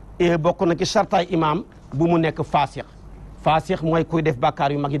ne bokk na ci sartaay imaam bu mu nekk faasix mooy kuy def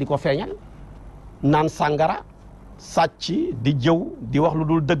bàkkaar yu mag yi di ko feeñal naan sàngara sàcc di jëw di wax lu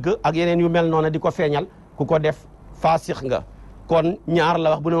dul dëgg ak yeneen yu mel noonu di ko feeñal ku ko def faasix nga kon ñaar la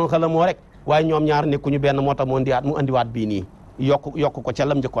wax bu ne woon xala moo rek waaye ñoom ñaar nekkuñu benn moo tax mu andiwaat bii nii yokk ko ca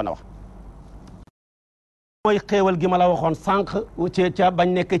lam njëkkoon a wax mooy xéewal gi ma la waxoon sànq ca bañ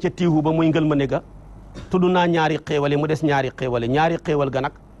nekkee ca tiihu ba muy ngël ma néga tudd naa ñaari xéewal yi mu des ñaari xéewal ga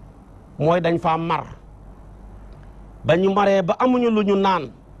nag mooy dañ faa mar ba ñu maree ba amuñu lu ñu naan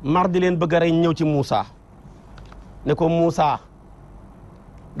mar di leen bëgg a rey ñëw ci Muusa ne ko Muusa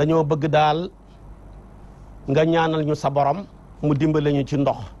dañoo bëgg daal nga ñaanal ñu sa borom mu dimbale ñu ci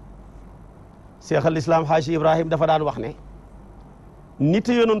ndox Cheikh al Islam Haaji Ibrahim dafa daan wax ne nit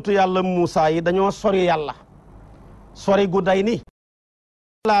yonantu yàlla Muusa yi dañoo sori yàlla sori gu day ni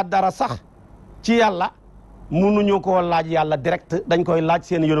laa dara sax ci yàlla mënuñu koo laaj yàlla direct dañ koy laaj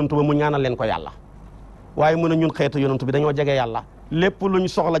seen yonantu ba mu ñaanal leen ko yàlla waaye mën a ñun xeetu yonantu bi dañoo jege yàlla lépp luñ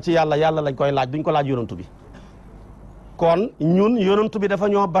soxla ci yàlla lañ koy laaj duñ ko laaj yonantu bi kon ñun yonantu bi dafa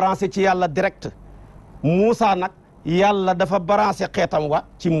ñoo branché ci yàlla direct Muusa nag yàlla dafa branché xeetam wa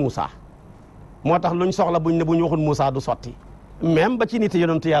ci Muusa moo tax luñ soxla buñ ne bu ñu waxul Muusa du sotti même ba ci nit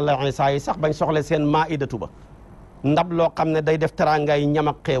yonantu yàlla Isaa yi sax bañ soxle seen maidatu ba ndab loo xam ne day def teraangay ñam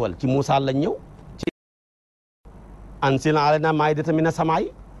ak xéewal ci Muusa lañ ñëw ci anzil alaynaa maa'idatan mina samaa'i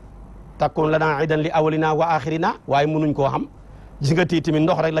takun lanaa iidan li awwalinaa wa aaxirinaa waaye mënuñ koo xam gis nga tii tamit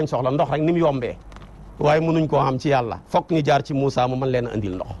ndox rek lañ soxla ndox rek ni mu yombee waaye mënuñ koo xam ci yàlla fokk ñu jaar ci Muusa mu mën leen a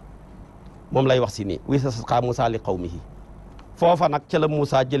andil ndox moom lay wax si nii wa istasqaa Muusaa li qawmihi foofa nag ca la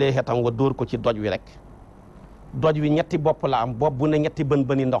Muusa jëlee xetam wa dóor ko ci doj wi rek doj wi ñetti bopp la am bopp bu ne ñetti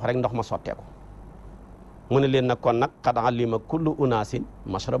bën ndox rek ndox ma sotteeku mu ne leen nag kon nag qad alima kullu unaasin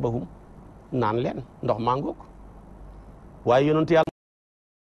mashrabahum naan leen ndox maa ngoog waaye yonentu yàlla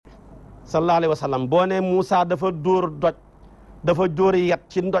sallallahu alayhi wa sallam boo ne Muusa dafa dóor yet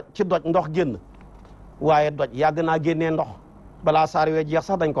ci doj ndox génn waaye doj yàgg naa génnee ndox balaa saar wee jeex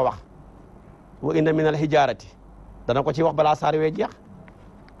sax dañ ko wax wa inna min al hijaarati dana ko ci wax balaa saar wee jeex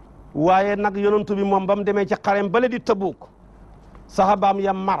waaye nag yonentu bi moom ba mu demee ci xarem bale di Tabuk sahabaam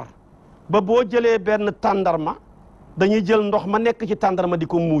ya mar ba boo jëlee benn tàndarma dañuy jël ndox ma nekk ci tàndarma di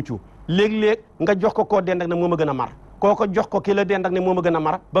ko muucu léeg-léeg nga jox ko koo dend ak ne moom a gën a mar kooko jox ko ki la dend ak ne moom a gën a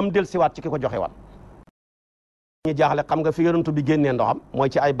mar ba mu del siwaat ci ki ko joxe wan ñu jaaxle xam nga fi yonentu bi génnee ndoxam mooy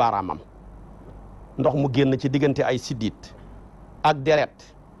ci ay baaraamam ndox mu génn ci diggante ay siddiit ak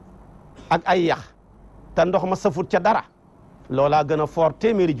deret ak ay yax te ndox ma safut ca dara loolaa gën a fort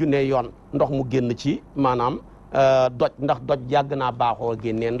téeméeri junne yoon ndox mu génn ci maanaam doj ndax doj yàgg naa baaxoo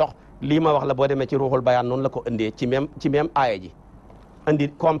génnee ndox lii ma wax la boo demee ci ruuxul bayaan noonu la ko indee ci même aaya ji indi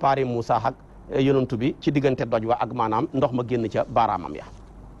comparé Muusa ak yonentu bi ci diggante doj wa ak maanaam ndox ma génn ca baaraamam ya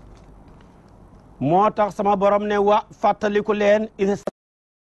moo tax sama borom ne wa fàttaliku leen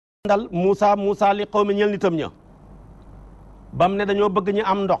dal Muusa li qawmi ñel nitam ña bam ne dañoo bëgg ñu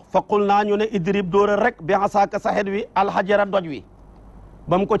am ndox faqul naa ñu ne idrib dóoral rek bi asaaka sa xet wi alxajara doj wi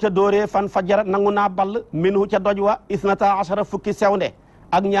bam ko ca dóoree fan fajara nangu naa ball minhu ca doj wa isnata ashara fukki sewnde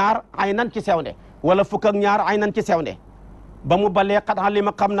ak ñaar ay nan ci sewnde wala fukk ak ñaar ay nan ci sewnde ba mu balee xat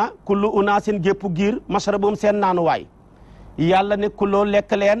alima xam na kullu unaasin gépp giir mashrabum seen naanuwaay yàlla ne kuloo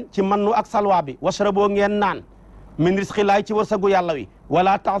lekk leen ci mannu ak salwa bi washraboo ngeen naan min rizqillahi ci wërsëgu yàlla wi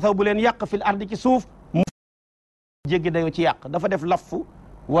wala taxaw bu leen yàq fil ardi ci suuf mu jéggi dayo ci yàq dafa def laffu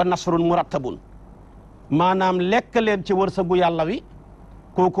wa nasrun murattabun maanaam lekk leen ci wërsëgu yàlla wi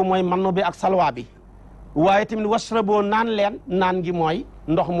kooku mooy mannu bi ak salwa bi waaye tamit washraboo naan leen naan gi mooy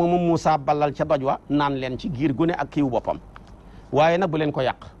ndox moomu Muusa ballal ca doj wa naan leen ci giir gu ne ak kiiwu boppam waaye nag bu leen ko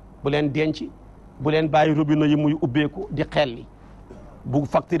yàq bu leen denc bu leen bàyyi robinet yi muy ubbeeku di xelli bu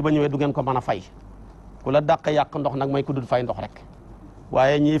facture ba ñëwee du ngeen ko mën a fay ku la dàq yàq ndox nag mooy ku dul fay ndox rek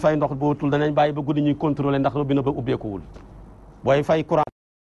waaye ñiy fay ndox bootul danañ bàyyi ba guddi ñuy contrôler ndax robinet ba ubbeekuwul booy fay courant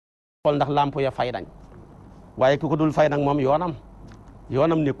xool ndax lampe ya fay dañ waaye ku ko dul fay nag moom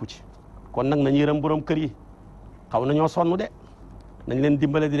yoonam nekku ci kon nag nañu yërëm borom kër yi xaw nañoo sonn de nañ leen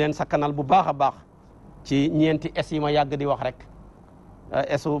dimbale di leen sakkanal bu baax a baax ci ñeenti es yi ma yàgg di wax rek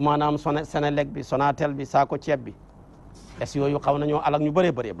esu maanaam Senelec bi Sonatel bi saako ceeb bi es yooyu xaw nañoo alak ñu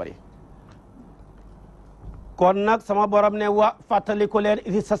bëree bëri kon nag sama borom ne wa fàttaliku leen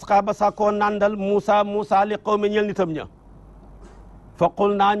istisqa ba saakoo nandal Muusa li qawmi ñel nitam ña fa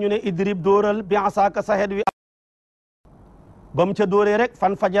qul naa ñu ne idrib dóoral bi asaaka sa xeet wi ba mu ca dóoree rek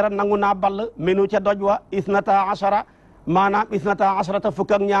fan fajara nangu naa ball minu ca doj wa isnata asharata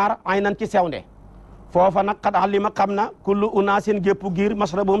fukk ak ñaar ay nan ci sewnde foofa nag xad alima xam na kullu unaasin gépp giir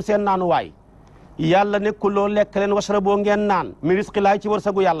mashrabum seen naanu waay yàlla ne kulloo lekk leen washraboo ngeen naan min rizqillahi ci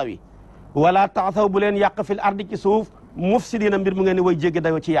wërsëgu yàlla wi wala taxaw bu leen yàq fil ardi ci suuf mufsidiina mbir mu ngeen ni way jéggi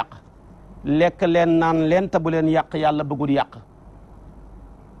dayo ci yàq lekk leen naan leen te bu leen yàq yàlla bëggul yàq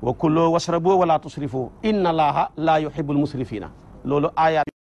wa kulloo washraboo wala tusrifu inna allaha laa yuhibbul musrifina loolu aayaat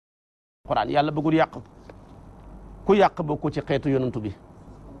Alxuraan yàlla bëggul yàq ku yàq bokku ci xeetu yonantu bi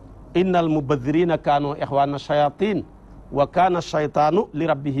innal mubaddirina kaanu ixwaana shayatin wa kaana shaytaanu li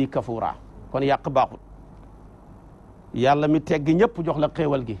rabbihi kafura kon yàq baaxul yàlla mi teggi ñëpp jox la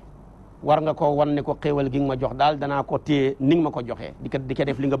xéewal gi war nga ko wan ne ko xéewal gi nga ma jox daal danaa ko téye ni nga ma ko joxee di ko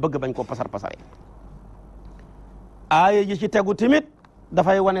def li nga bëgg bañ ko pasare aaya ji ci tegu timit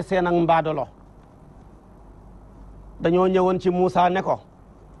dafay wane seen ak mbaadolo dañoo ñëwoon ci Muusa ne ko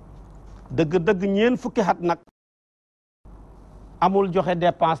dëgg-dëgg ñeen fukki at nag amul joxe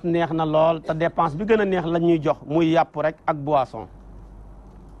dépense neex na lool te dépense bi gën a neex la ñuy jox muy yàpp rek ak boisson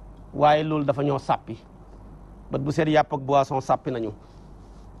waaye loolu dafa ñoo sàppi bët bu seet yàpp ak boisson sàppi nañu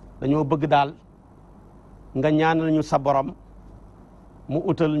dañoo bëgg daal nga ñaanal ñu sa borom mu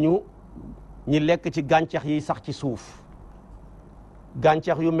utal ñu ñi lekk ci gàncax yi sax ci suuf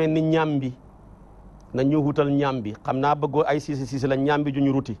gàncax yu mel ni ñambi na ñu wutal ñambi xam naa bëggoo ay siisi la ñambi ju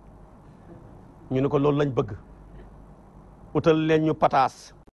ñu ruti ñu ne ko loolu lañ bëgg utal leen ñu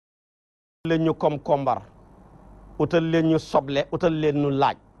pataas utal leen ñu komkombar utal leen ñu soble utal leen ñu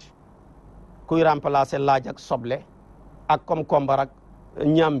laaj kuy remplacer laaj ak soble ak komkombar ak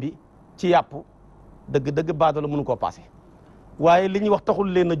ñambi ci yàpp dëgg baadala mënu koo passé waaye li ñuy wax taxul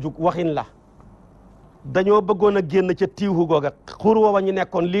leen a jug waxin la dañoo bëggoon a génn ca tiiwu googa xur woowa ñu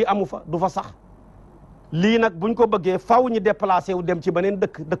nekkoon lii amu fa du fa sax lii nag buñ ko bëggee faw ñu déplacé wu dem ci beneen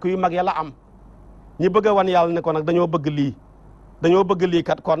dëkk yu mag yàlla am ñi bëgg a wan yàlla ne ko nag dañoo bëgg lii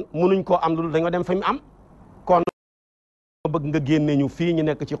kat kon munuñ koo am lu dañoo dem fa mu am kon bëgg nga génne ñu fii ñu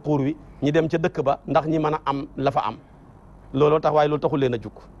nekk ci xuur wi ñu dem ca dëkk ba ndax ñi mën a am la fa am looloo tax waaye loolu taxul leen a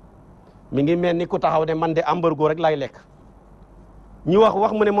jug mi ngi mel ni ku taxaw ne man de hamburger rek laay lekk ñu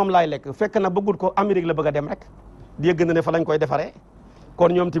wax mu ne moom laay lekk fekk na bëggul ko Amérique la bëgg a dem rek dégg na ne fa lañ koy defaree kon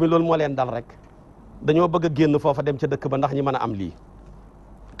ñoom tamit loolu moo leen dal rek dañoo bëgg a génn foofa dem ca dëkk ba ndax ñi mën a am lii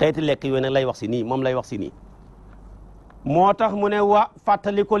xeeti lekk yooyu nag lay wax si nii moom lay wax si nii moo tax mu ne wa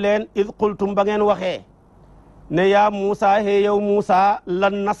fàttaliku leen id qultum ba ngeen waxee ne yaa Muusa hee yow Muusa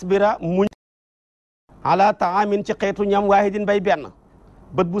lan nasbira muñ ala taamin ci xeetu ñam waahidin bay benn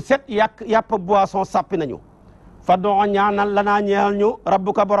bët bu set yàpp boisson sàppi nañu fa doo ñaanal lanaa ñeexal ñu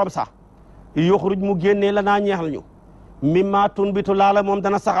rabbuka borom sax yuxruj mu génnee lanaa ñeexal ñu mimma tunbitu laala moom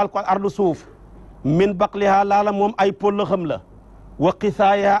dana saxal ko ardu suuf min baqliha laala moom ay pëllëxam la wa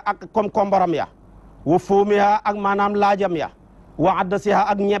qisaaya ak komkombaram ya wa fuumiha ak maanaam laajam ya wa addasiha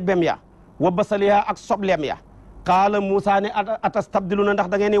ak ñebbem ya wa basaliha ak soblem ya qaala Muusa ne atastabdiluna ndax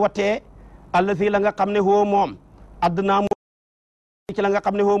da ngeen di wattee allazi la nga xam ne huwa moom addnaa ci la nga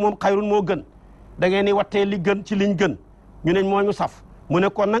xam ne huwa moom xayrun moo gën da ngeen di wattee li gën ci liñ gën ñu ne moo ñu saf mu ne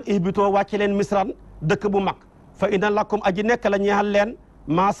kon nag ihbitoo wàcce leen misran dëkk bu mag fa inna lakum aji nekk la ñeexal leen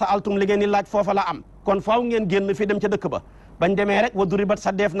maa saaltum li ngeen di laaj foofa la am kon faaw ngeen génn fi dem ca dëkk ba bañ demee rek wa duribat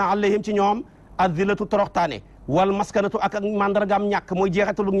sa def na alayhim ci ñoom azillatu toroxtaane wal maskanatu ak mandargaam ñàkk mooy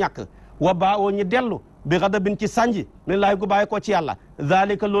jeexatalu ñàkk wa baa oo ñi dellu bi ghadabin ci sànji min laahi gu bàyyi ko ci yàlla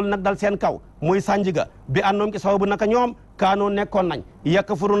zalika loolu nag dal seen kaw muy sànji ga bi annoom ci sababu naka ñoom kaanoo nekkoon nañ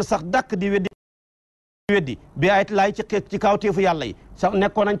yakfurun sax dakk di weddi bi ayat laay ci kawteefu yàlla yi sax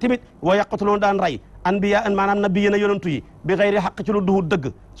nekkoon nañ tamit wa yaqtuluun daan rey anbiya maanaam nabiyina yonantu yi bi xayri xaq ci lu duhut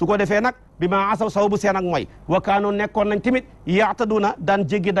dëgg su ko defee nag bi ma asaw sababu seen ak mooy wa kaanoo nekkoon nañ tamit yaataduna daan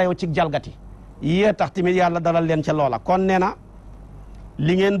jéggi dayoo ci jalgati yee tax tamit yàlla dalal leen ca loola kon nee na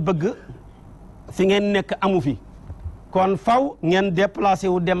li ngeen bëgg fi ngeen nekk amu fi kon faw ngeen déplacé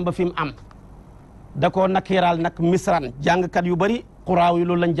wu dem ba fi mu am da koo nakiral nag misran jàngkat yu bari xuraaw yi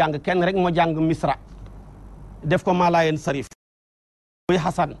loolu lañ jàng kenn rek moo jàng misra def ko maalaayeen sarif muy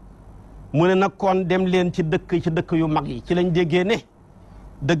xasan mu ne nag kon dem leen ci dëkk yu mag yi ci lañ déggee ne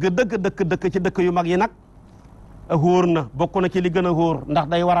dëkk ci dëkk yu mag yi nag hóor na bokk na ci li gën a hóor ndax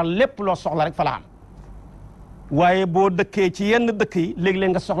day waral lépp loo soxla rek fa la am waaye boo dëkkee ci yenn dëkk yi léeg-léeg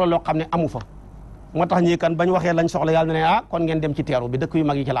nga soxla loo xam ne amu fa moo tax ñii kan bañ waxee lañ soxla yàlla ne kon ngeen dem ci teeru bi dëkk yu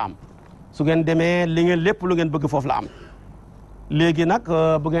mag yi ci la am su ngeen demee li ngeen lépp lu ngeen bëgg foofu la am léegi nag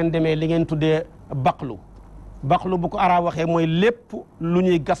bu ngeen demee li ngeen tuddee baqlu bu ko arab waxee mooy lépp lu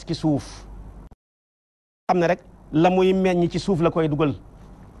ñuy gas ci suuf xam ne rek la muy meññ ci suuf la koy dugal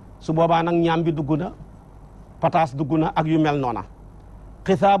su boobaa nag ñaam bi dugg na pataas dugg na ak yu mel noona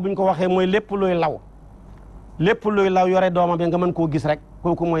xisaa buñ ko waxee mooy lépp luy law yore doomam bi nga mën koo gis rek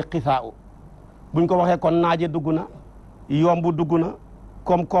kooku mooy xisaa buñ ko waxee kon naaje dugg na yomb dugg na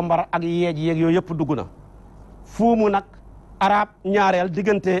comme kombar ak yeeg yooyu yëpp dugg na fuumu nag arab ñaareel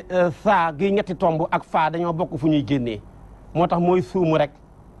diggante saa gi ñetti tomb ak faa dañoo bokk fu ñuy génnee moo tax mooy suumu rek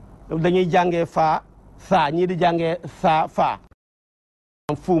dañuy jàngee faa saa ñii di jàngee saa faa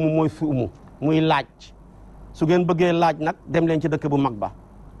fuumu mooy suumu muy laaj su ngeen bëggee laaj nag dem leen ci dëkk bu mag ba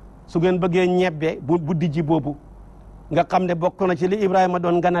su ngeen bëggee ñebbe bu dijji boobu nga xam ne bokk na ci li Ibrahima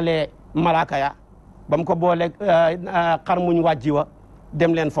doon ganalee malaaka ya ba mu ko boolee xar muñ wàjji wa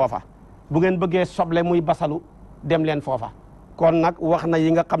dem leen foofa bu ngeen bëggee soble muy basalu dem leen foofa kon nag wax na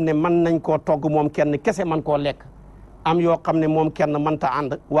yi nga xam ne mën nañ koo togg moom kenn kese man koo lekk am yoo xam ne moom kenn mënta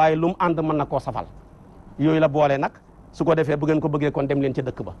ànd waaye lu mu ànd mën na koo safal yooyu la boole nag su ko defee bu ngeen ko bëggee kon dem leen ci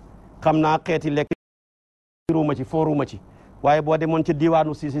dëkk ba xam naa xeeti lekk fooruma ci waaye boo demoon ci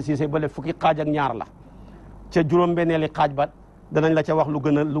diwaanu siise bale fukki xaaj ak ñaar la ca juróom-benneeli xaaj ba danañ la ca wax lu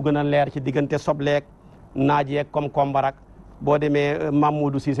gën a leer ci diggante sobleek naajeek comme kombarak boo demee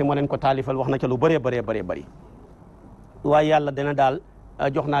Mamadou Cissé moo leen ko taalifal wax na ca lu bëree bëri waaye yàlla dana daal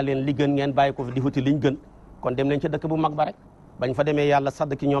jox naa leen li gën ngeen bàyyi ko fi di wuti liñ gën kon dem leen ca dëkk bu mag ba rek bañ fa demee yàlla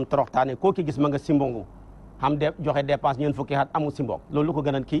sadd ki ñoom toroxtaane koo ki gis ma nga simbongu xam de joxe dépense ñeen fukki at amul simbong loolu lu ko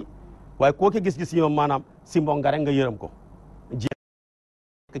gënal kii waaye koo ki gis ñoom maanaam simbong nga rek nga yërëm ko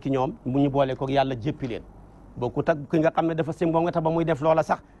ki ñoom mu ñu boole ko yàlla jéppi leen bokkut ak ki nga xam ne dafa simbong nga ta ba muy def loola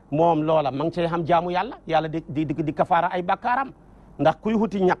sax moom loola ma ngi cay xam jaamu yàlla di kafaara ay bakkaaram ndax kuy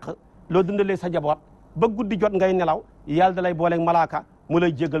wuti ñàq loo dundalee sa jaboot ba guddi jot ngay nelaw yàlla da lay booleeg malaaka mu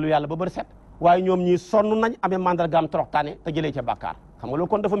lay jéggalu yàlla ba bari set waaye ñoom ñii sonn nañ amee mandargaam toroxtaane te jëlee ca bàkkaar xam nga loolu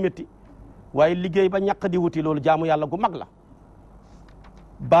kon dafa métti waaye liggéey ba ñàq di wuti loolu jaamu yàlla gu mag la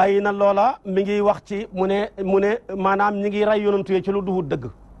bàyyi na loola mi ngi wax ci mu ne maanaam ñi ngi rey yonantu yi ci lu duhut dëgg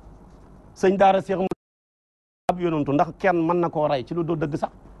sëñ daara Seex mu ab yonantu ndax kenn mën na koo rey ci lu du dëgg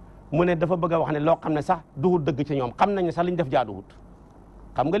sax mu ne dafa bëgg a wax ne loo xam ne sax duhut dëgg ci ñoom xam nañ ne sax liñ def jaaduwut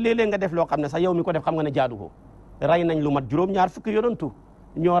xam nga léeg-léeg nga def loo xam ne sax yow mi ko def xam nga ne jaadu ko rey nañ lu mat juróom-ñaar fukki yonantu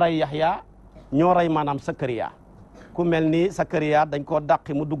ñoo rey Yaxya ñoo rey maanaam Sakariya ku mel ni Sakariya dañ koo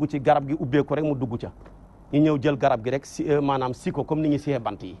dàqi mu dugg ci garab gi ubbee ko rek mu dugg ca ñu ñëw jël garab gi rek si maanaam si ko comme ni ñu siyee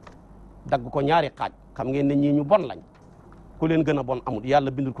bant yi dagg ko ñaari xaaj xam ngeen ne ñii ñu bon lañ ku leen gën a bon amul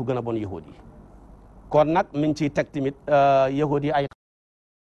yàlla bindul ku gën a bon yahood yi kon nag mi ngi ciy teg tamit yahood yi ay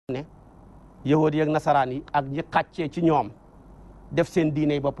ne yahood yi ak nasaraan yi ak ñi xàccee ci ñoom def seen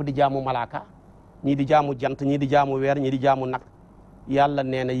diine bopp di jaamu malaaka ñii di jaamu jant ñii di jaamu weer ñii di jaamu nag yàlla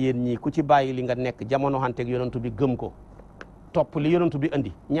nee na yéen ñii ku ci bàyyi li nga nekk jamono xanteeg yonantu bi gëm ko topp li yonantu bi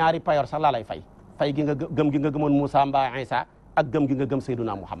andi ñaari payor sax laa lay fay gi nga gëm gi nga gëmoon Moussa mbaa Isa ak gëm gi nga gëm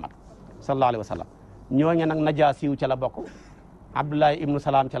Seyduna Muhammad sallallahu alayhi wa sallam ñooñu nag Najaasiw ca la bokk Abdullahi ibnu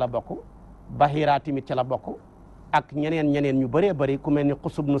Salaam ca la bokk Bahira timit ca la bokk ak ñeneen ñu bëree bëri ku mel ni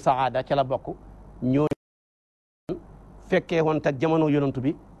Xusub nu Saada ca la bokk ñooñu fekkee woon teg jamono yonantu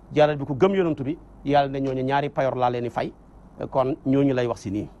bi jaral bi ku gëm yonantu bi yàlla ne ñooñu ñaari payor laa leen di fay kon ñooñu lay wax si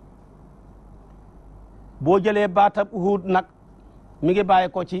nii boo jëlee baatab Uhud nag mi ngi bàyyi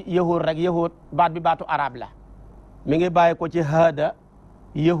ko ci yahud rek yahud baat bi baatu arab la mi ngi bàyyi ko ci haada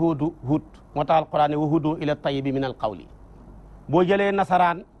yahudu hud moo tax alquran ne wa hudu ila tayyibi min al qawli boo jëlee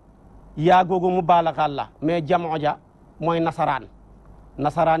nasaraan yaa googu mu baalaxal la mais jamoo ja mooy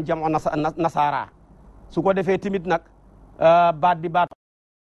nasaraan jamo nasara su ko defee tamit nag baat bi baat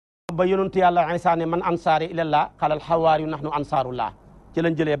ba yonentu yàlla Isaa ne man ansaari ilallah xalal xawaari nahnu ansaarullah ci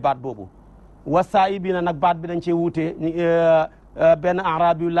lañ jëlee baat boobu wasaa'ibiina nag baat bi dañ cee wuutee benn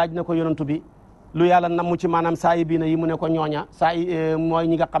arab yu laaj na ko yonentu bi lu yàlla namm ci maanaam saa'ibiina yi mu ne ko ñooña mooy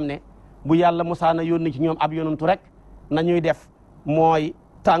ñi nga xam ne bu yàlla musaana yónni ci ñoom ab yonentu rek nañuy def mooy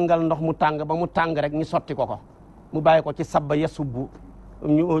tàngal ndox mu tàng ba mu tàng rek ñu sotti ko mu bàyyi ko ci sabba yasubbu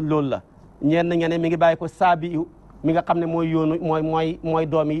loolu la ñenn ñene mi ngi bàyyi ko saabi mi nga xam ne mooy yoonu mooy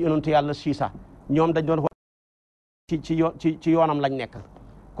doom yi yonentu yàlla Siisa ñoom dañ doon ci yoonam lañ nekk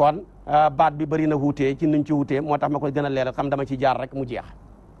kon baat bi bëri na wuutee ci nuñ ci wuutee moo tax ma koy gën a leeral xam dama ci jaar rek mu jeex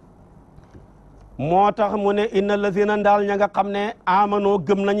moo tax mu ne inna lazina ndaal ña nga xam ne amanoo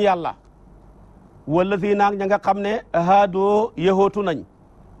gëm nañ yàlla wala fii naag ña nga xam ne haadoo yahootu nañ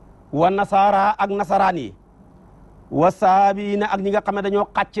wa nasaara ak nasaraan yi wa saabiina ak ñi nga xam ne dañoo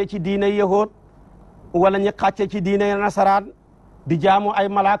xàccee ci diine yahoot wala ñi xàccee ci diine nasaraan di jaamu ay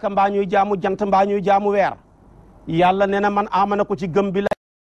malaaka mbaa ñuy jaamu jant mbaa ñuy jaamu weer yàlla nee na man amana ko ci gëm bi la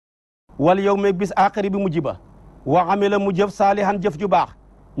wal yow meeg bis aaxiri bi mujj ba wa amila mu jëf saalihan jëf ju baax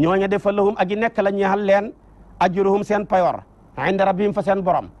ñooña defal lahum ak yi nekk la ñeexal leen ajruhum seen payor inda rabbihim fa seen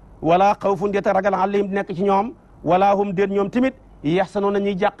borom wala xawfun déeta ragal alayhim di nekk ci ñoom wala hum déet ñoom tamit yaxsanoona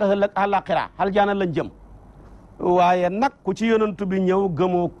ñuy jàq ëllëg àllaaxira aljaana lañ jëm waaye nag ku ci yonantu bi ñëw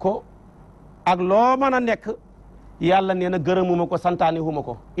gëmoo ko ak loo mën a nekk yàlla nee na gërëmuma ko santaani huma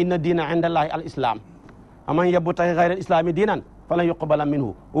ko inna diina inda allahi al islam aman yabtaghi ghayra al islami diinan falan yuqbala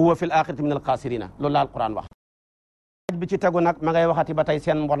minhu wa huwa fil axirati min al xaasirina loolu la alquran wax bi ci tegu nag ma ngay waxati ba tey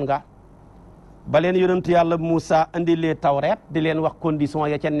seen mbon nga ba leen yonentu yàlla Moussa indi lee tawreet di leen wax condition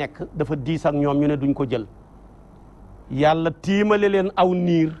ya ca nekk dafa diis ak ñoom ñu ne duñ ko jël yàlla tiimale leen aw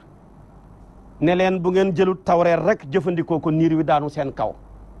niir ne leen bu ngeen jëlut tawreet rek jëfandikoo ko niir wi daanu seen kaw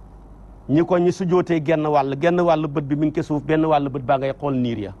ñi sujootee genn wàll bët bi mi ngi ci suuf benn wàll bët baa ngay xool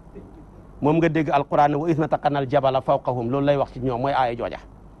niir ya moom nga dégg alquran wa iz nataqanal jabala fawqahum loolu lay wax ci ñoom mooy aaya jooja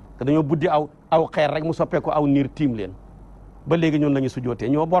te dañoo buddi aw xeer rek mu soppee ko aw niir tiim leen ba léegi ñun lañu sujootee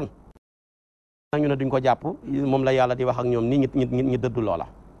ñoo bon ñu ne duñ ko jàpp moom la yàlla di wax ak ñoom ni ñi dëddu loola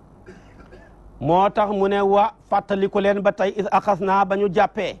moo tax mu ne wa fàttaliku leen ba tey is axas naa ba ñu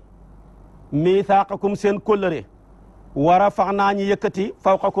jàppee miisaaqakum seen kóllëre war a fax naa ñu yëkkati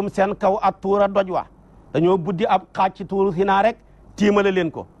fawqakum seen kaw at tuura doj wa dañoo buddi ab xaaj ci tuuru Sinaa rek tiimale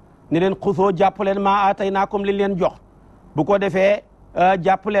leen ko ni leen xusoo jàpp leen maa aataynaakum li leen jox bu ko defee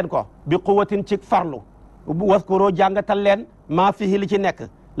jàpp leen ko bi quwwatin ci farlu waskuroo jàngatal leen maa fihi li ci nekk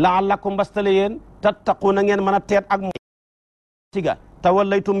la'allakum mbastale yéen tattaquuna ngeen mën a teet ak moom tiga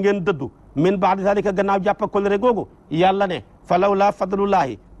tawallaytum ngeen dëddu min ba'di zalika gannaaw jàpp ak kóllëre googu yàlla ne fa lawlaa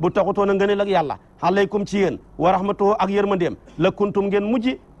fadlullaahi bu taxutoon a ngëneel ak yàlla alaykum ci yéen wa rahmatuhu ak yërmandeem la kuntum ngeen mujj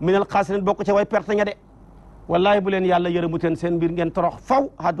minal xaasiriin bokk ca way perte nga de wallahi bu leen yàlla yërëmuteen seen mbir ngeen torox faw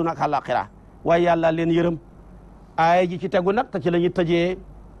àdduna ak àllaaxira waaye yàlla leen yërëm aaya ji ci tegu nag te ci la ñu tëjee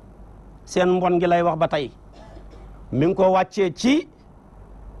seen mbon gi lay wax ba tey mi ngi ko wàccee ci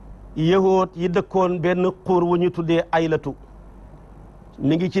yahood yi dëkkoon benn xuur wu ñu tuddee aylatu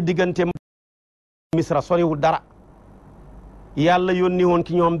mi ngi ci diggante misra soriwul dara yàlla yónni woon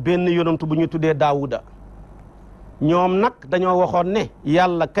ci ñoom benn yonantu bu ñu tuddee daawuda ñoom nag dañoo waxoon ne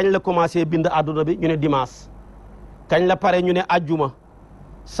yàlla kañ la commencé bind àdduna bi ñu ne dimanche kañ la pare ñu ne ajjuma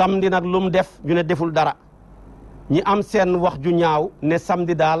samedi nag lu mu def ñu ne deful dara ñi am seen wax ju ñaaw ne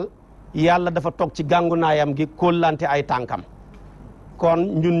samedi daal yàlla dafa toog ci gàngu naayam gi kóllante ay tànkam kon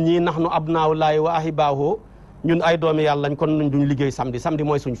ñun ñii nax nu abnaaw laay wa ahibaahu ñun ay doomi yàlla lañ kon nuñ duñ liggéey samedi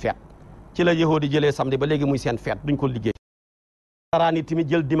mooy suñ feet ci la yahoodi jëlee samedi ba léegi muy seen feet duñ ko liggéey nasaraani tamit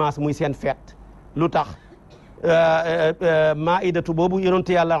jël dimanche muy seen feet lu tax maidatu boobu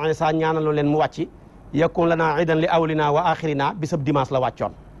yonentu yàlla Iisaa ñaanaloo leen mu wàcci yakun lanaa iidan li awlinaa wa aaxirinaa bisab dimanche la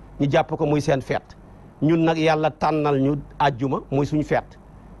wàccoon ñu jàpp ko muy seen feet ñun nag yàlla tànnal ñu àjjuma muy suñ feet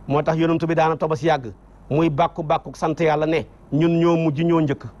moo tax yonentu bi daana tobas yàgg muy bàkku sant yàlla ne ñun ñoo mujj ñoo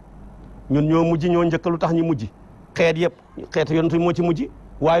njëkk lu tax ñu mujj xeet yëpp xeetu yonentu bi moo ci mujj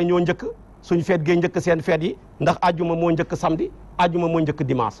waaye ñoo njëkk suñ feet gee njëkk seen feet yi ndax àjjuma moo njëkk samedi àjjuma moo njëkk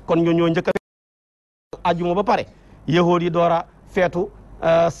dimanche kon ñoo njëkk àjjuma ba pare yahood yi door a feetu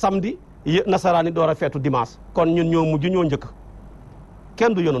samedi nasaraan yi door a feetu dimanche kon ñun ñoo mujj ñoo njëkk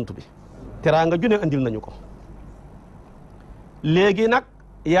kenn du yonantu bi teraanga june andil nañu ko léegi nag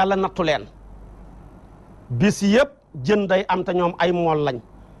yàlla nattu leen bis yëpp jën day am te ñoom ay mool lañ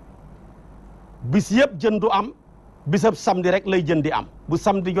bis yëpp jën du am bisab samedi rek lay jën di am bu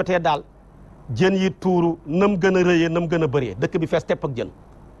samedi jotee daal jën yi tuuru nam gën a rëyee nam gën a bëree dëkk bi fees tepp ak jën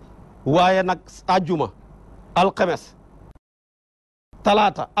waaye nag àjjuma alxames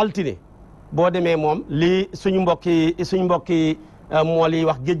talaata altine boo demee moom lii suñu mbokki mool yi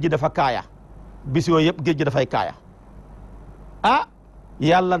wax géej gi dafa kaaya bis yooyu yëpp géej gi dafay kaaya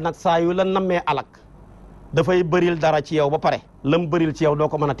yàlla nag saa yu la nammee alak dafay bëril dara ci yow ba pare lam bëril ci yow doo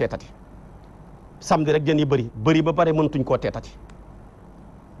ko mën a teetati samedi rek jën yi bëri ba pare mëntuñ koo teetati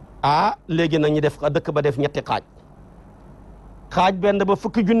léegi nag ñu def dëkk ba def ñetti xaaj benn ba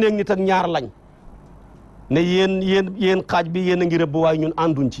fukki junneeg nit ak ñaar lañ ne yéen xaaj bi yéen a ngi rëbb waaye ñun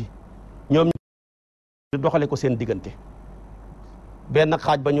ànduñ ci ñoom doxale ko seen diggante benn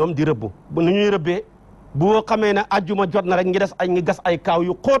xaaj ba ñoom di rëbb bu nu ñuy rëbbee boo xamee ne ajjuma jot na rek ngi gas ay kaaw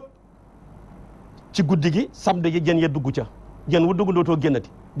yu xóot ci guddi gi samedi gi jën ya dugg ca jën wu dugg dootoo génnati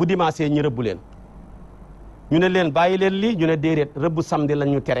bu dimanche ñi rëbb leen ñu ne leen bàyyi leen lii ñu ne déedéet rëbb samedi lañ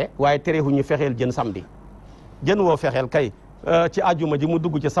ñu tere waaye terewu ñu fexeel jën samedi jën woo fexeel kay ci ajjuma ji mu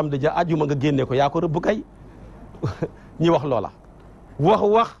dugg ci samedi ja ajjuma nga génne ko yaa ko rëbb kay ñi wax loola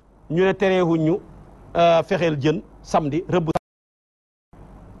wax ñu ne terewu ñu fexeel jën samedi rëbb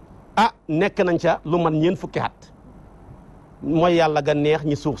nekk nañ ca lu man ñeen fukki at mooy yàlla ga neex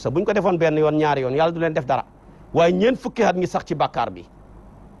ñi suux sa buñ ko defoon benn yoon ñaari yoon yàlla du leen def dara waaye ñeen fukki at ñi sax ci bàkkaar bi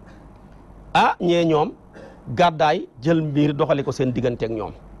ñee ñoom gàddaay jël mbir doxale ko seen digganteeg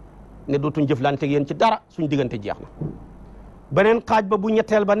ñoom ne dootuñ jëflanteeg yéen ci dara suñ diggante jeex na beneen xaaj ba bu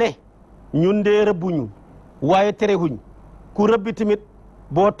ñetteel ba ne ñun dee rëbbuñu waaye terewuñ ku rëbbi tamit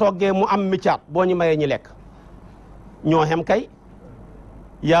boo toggee mu am miccaat boo ñu mayee ñi lekk ñoo xem kay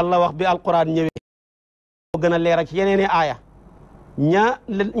yàlla wax bi alquran ñëwee moo gën a leer ak yeneeni aaya ña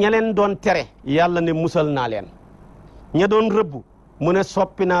leen doon tere yàlla ne musal naa leen ña doon rëbb mu ne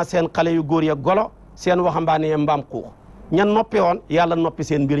soppi naa seen xale yu góor ya golo seen waxambaane ya mbaam xuux ña noppi woon yàlla noppi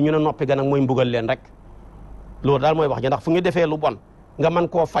seen mbir ñu ne noppi ga nag mooy mbugal leen rek loolu daal mooy wax ja ndax fu ñu defee lu bon nga mën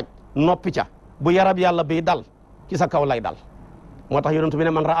koo faj noppi ca bu yarab yàlla bi dal ci sa kaw lay dal moo tax yonent bi ne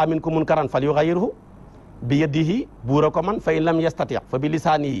man ra'a minkum munkaran falyughayyirhu bi yadihi buura ko man fa in lam yastati fa bi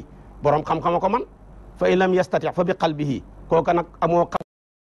lisaanihi borom xam-xama ko man fa in lam yastati fa bi qalbihi kooka nag amoo xam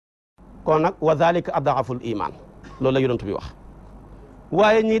kon nag wa dhalika ad'aful iman loolu la yonent bi wax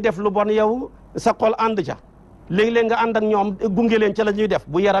waaye ñiy def lu bon yow sa xol ànd ca léeg-léeg nga ànd ak ñoom gunge leen ca la ñuy def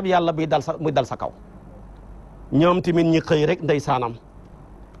bu yarab yàlla bi dal sa kaw ñoom tamit ñi xëy rek ndeysaanam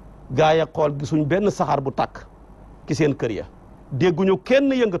gaa ya xool gisuñ benn saxaar bu tàkk ki seen kër ya dégguñu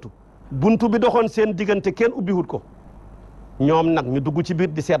kenn yëngatu buntu bi doxoon seen diggante kenn ubbiwut ko ñoom nag ñu dugg ci biir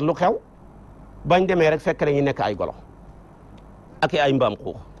di seet lu xew bañ demee rek fekk rek ñu nekk ay golo ak ay mbaam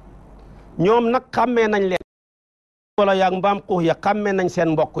xuux ñoom nag xàmmee nañ leen golo yaag mbaam xuux ya xàmmee nañ seen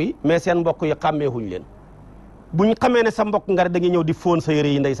mbokk yi mais seen mbokk yi xàmmeewuñ leen buñ xamee ne sa mbokk nga rek da nga ñëw di fóon sa yére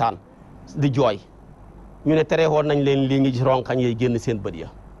yi ndeysaan di jooy ñu ne tereewoon nañ leen lii ngi ci ronkañ yay génn seen bët ya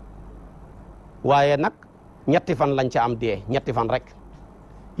waaye nag ñetti fan lañ ca am dee ñetti fan rek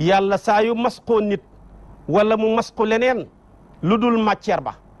yàlla saa yu masqoo nit wala mu masqu leneen lu dul matière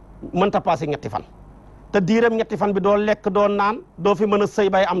ba mënta passé ñetti fan te diiram ñetti fan bi doo lekk doo naan doo fi mën a sëy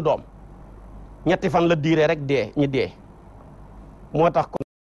bay am doom ñetti fan la diire rek dee ñi dee moo tax kon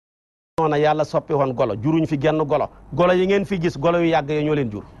noona yàlla soppi woon golo juruñ fi genn golo yi ngeen fi gis golo yu yàgg yi ñoo leen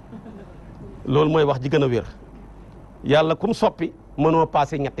jur loolu mooy wax ji gën a wér yàlla kum soppi mënoo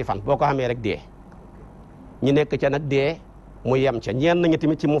passé ñetti fan boo ko xamee rek dee ñi nekk ca nag dee mu yem ca ñeen nañu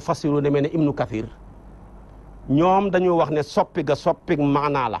tamit ci mu fassiru demee ne Ibnu Kathir ñoom dañu wax ne soppi ga soppik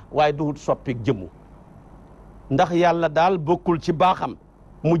maanaa la waaye duhut soppik jëmmu ndax yàlla daal bokkul ci baaxam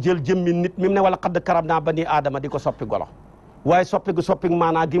mu jël jëmmi nit mi mu ne wala qad karamnaa bani aadama di ko soppi golo waaye soppi gu soppik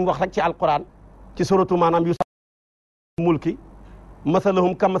maanaa gi mu wax rek ci alquran ci suratu maanaam yu mulki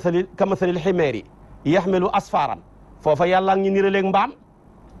masaluhum ka masalil ximeeri yaxmilu asfaaran foofa yàlla ngi niraleeg mbaam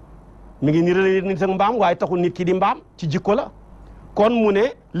mi ngi nirale nit ak mbaam waaye taxul nit ki di mbaam ci jikko la kon mu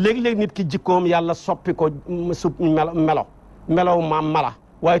ne léeg-léeg nit ki jikkoom yàlla soppi ko melow maam mala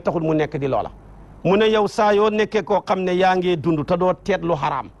waaye taxul mu nekk di loola mu ne yow saa yoo nekkee koo xam ne yaa ngee dund te doo teet lu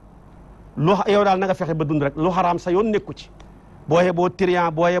xaraam yow daal na nga fexe ba dund rek lu xaraam sa yoon nekku ci booye boo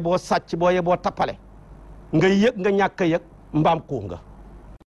trian booye boo sàcc booye boo tappale nga yëg nga ñàkk a yëg mbaam xuux nga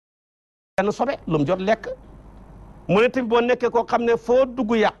benn sobe lu mu jot lekk mu ne tamit boo nekkee koo xam ne foo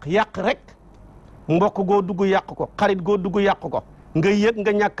dugg yàq rek mbokk goo dugg yàq ko xarit goo dugg yàq ko nga yëg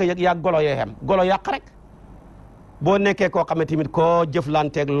nga ñàkk a yëg yaa golo yee xem golo yàq rek boo nekkee koo xam ne tamit koo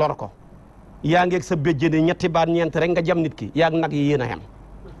jëflanteeg lor ko yaa ngeeg sa béjjëni ñetti baat ñeent rek nga jam nit ki yaa nag yi yéen a xem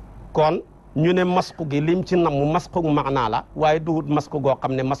kon ñu ne masku gi lim ci namm masku maanaa la waaye duhut masku goo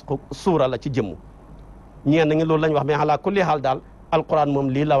xam ne masku suura la ci jëmmu ñeen ngi loolu lañ wax mais ala kulli haal daal alquran moom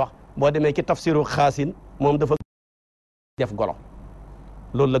lii la wax boo demee ci tafsiru xaasin moom dafa def golo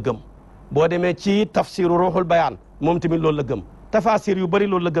loolu la gëm boo demee ci tafsiru ruuxul bayaan moom tamit loolu la gëm tafasir yu bëri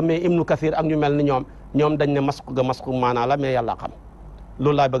loolu la gëmee Ibnu Kathir ak ñu mel ni ñoom dañ ne masku ga masku maanaa la mais yàlla xam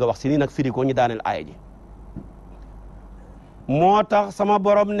loolu laay bëgg a wax si nii nag firi ko ñu daaneel aaya ji moo tax sama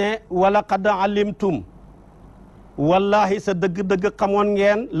borom ne wala qad alimtum wallahi sa dëgg-dëgg xamoon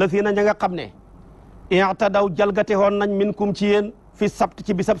ngeen la fii na ña nga xam ne i'tadaw jalgate woon nañ minkum ci yéen fi sabt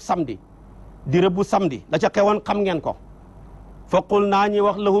ci bisab samedi di rëbbu samedi la ca xewoon xam ngeen ko fa qul naa ñi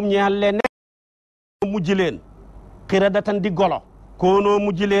wax lahum ñeexal leen ne mujj leen xiradatan di golo koonoo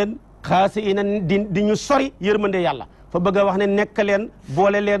mujj leen xaasi ina di ñu sori yërmande yàlla fa bëgg a wax ne nekk leen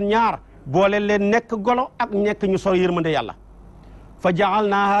boole leen ñaar boole leen nekk golo ak nekk ñu sori yërmande yàlla fa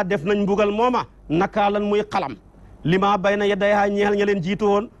ja'alnaaha def nañ mbugal mooma nakaalan muy xalam lima bayna yadayha ñeexal ña leen jiitu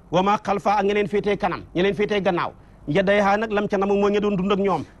woon wa maa xalfa ak ña leen féetee kanam ña leen féetee gannaaw yadayha nag lam ca nam mooy ña doon dund ak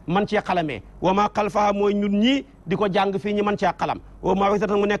ñoom man cee xalamee wa maa xalfa mooy ñun ñii di ko jàng fii ñi man cee xalam wa maa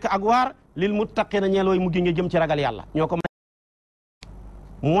wisatan mu nekk ak waar lil muttaqina ñeel way mujj nga jëm ci ragal yàlla ñoo ko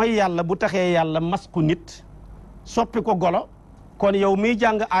mooy yàlla bu taxee yàlla masku nit soppi ko golo kon yow miy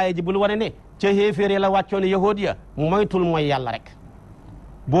jàng aaya ji bul wane ne ca xéeféer la wàccoon yahood ya moytul mooy yàlla rek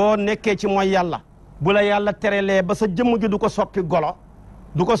boo nekkee ci mooy yàlla bu la yàlla terelee ba sa jëmm ji du ko soppi golo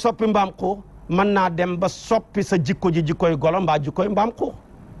du ko soppi mbaam xuux mën naa dem ba soppi sa jikko ji jikkoy golo mbaa jikkoy mbaam xuux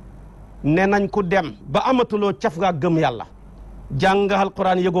ne nañ ko dem ba amatuloo caf ngaa gëm yàlla jàng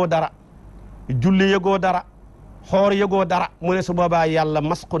alquran yëgoo dara julli yëgoo dara xoor yëgoo dara mu ne su boobaa yàlla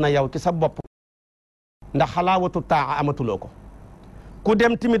masku na yow ci sa bopp ndax xalaawatu taa amatuloo ko ku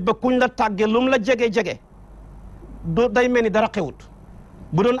dem tamit ba kuñ la tàgge lum la jege-jege du day mel ni dara xewut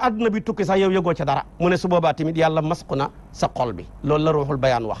bu doon àdduna bi tukki sax yow yëgoo ca dara mu ne su boobaa tamit yàlla masku na sa xol bi loolu la ruuxul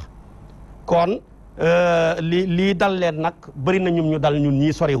bayaan wax kon lii dal leen nag bëri na ñu dal ñun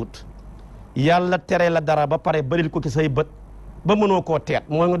ñii soriwut yàlla tere la dara ba pare bëril ko ci say bët ba mënoo koo teet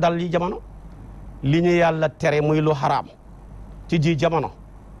moo ñu dal lii jamono li ñu yàlla tere muy lu xaraam ci ji jamono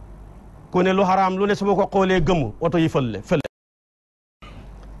ku ne lu xaraam lu ne su ma ko xoolee gëmm oto yi fële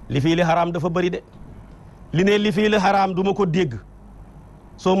li fii li xaraam dafa bëri de li ne li fii li xaraam du ma ko dégg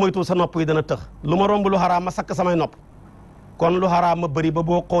soo moytu sa nopp yi dana tëx lu ma romb lu xaraam ma sakk samay nopp kon lu xaraam ma bëri ba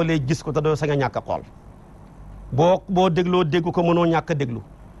boo xoolee gis ko te doo sa nga ñàkk a xool boo dégloo dégg ko mënoo ñàkk a déglu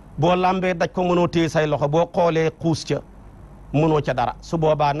boo lambee daj ko mënoo téye say loxo boo xoolee xuus ca mënoo ca dara su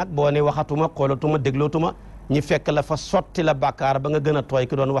boobaa nag boo ne waxatuma xoolatuma déglootuma ñi fekk la fa sotti la bàkkaar ba nga gën a tooy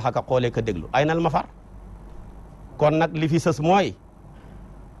ki doon wax ak a xoolee ka déglu ay nal ma far kon nag li fi sës mooy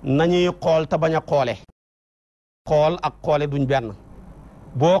nañuy xool te bañ a xoole xool ak xoole duñ benn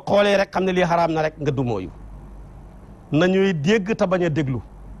boo xoolee rek xam ne lii xaraam na rek nga dumooyu nañuy dégg te bañ a déglu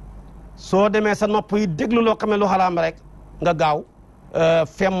soo demee sa nopp yi déglu loo xam ne lu xaraam rek nga gaaw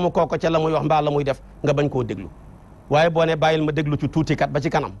femm kooko ca la muy wax mbaa la muy def nga bañ koo déglu waaye boo ne bàyyil ma déglu ci tuuti kat ba ci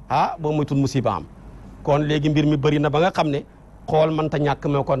kanam boo muy tut musiba am kon léegi mbir mi bëri na ba nga xam ne xool mënta ñàkk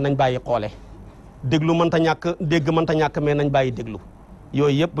mais kon nañ bàyyi xoole déglu mënta ñàkk dégg mënta ñàkk mais nañ bàyyi déglu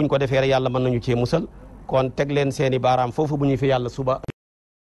yooyu yëpp buñ ko defee rek yàlla mën nañu cee musal kon teg leen seeni baaraam foofu bu ñu fi yàlla suba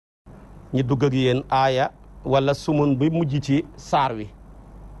ñi dugg ak yéen aaya wala sumun bi mujj ci saar wi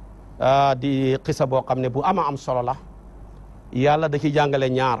di xisa boo xam ne bu ama am solo la yàlla da ciy jàngale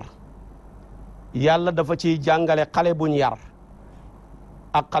ñaar yàlla dafa ciy jàngale xale buñ yar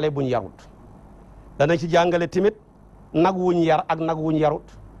ak xale buñ yarut dana ci jàngale tamit nag wuñ yar ak nag wuñ yarut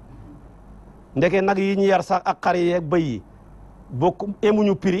ndeke nag yi ñu yar sax ak xar yi ak bëy yi bokk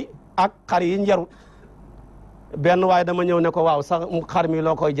emuñu prix ak xar yi ñu yarut benn waaye dama ñëw ne ko waaw sax xar mi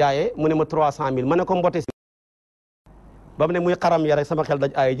loo koy jaayee mu ne ma 300 000 ma ne ko mbote si ba mu ne muy xaram yar rek sama xel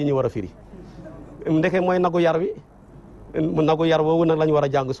daj aaya ji ñu war a firi ndeke mooy nagu yar wi nagu yar woowu nag la ñu war a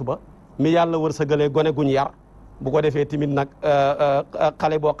jàng suba mi yàlla wërsëgalee gone guñ yar bu ko defee tamit nag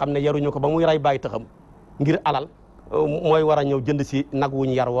xale boo xam ne yaruñu ko ba muy ray bàyyi taxam ngir alal mooy war a ñëw jënd si nag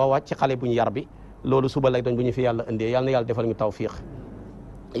wuñ yar woowa ci xale buñ yar bi loolu suba lay doon bu ñu fi yàlla indee yal na yàlla defal ñu tawfiq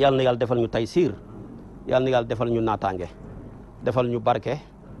yal na yàlla defal ñu taysiir yal na yàlla defal ñu naataange defal ñu barke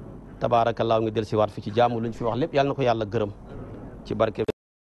tabaarakallaahu ngi del si waat fi ci jaamu luñ fi wax lépp yal na ko yàlla gërëm ci barke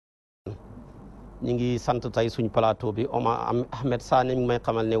ñi ngi sant tey suñ plateau bi Omar Ahmed Sané mi may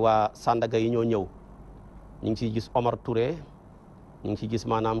xamal ne waa Sandaga yi ñoo ñëw ñu ngi ciy gis Omar Touré ñu ngi ciy gis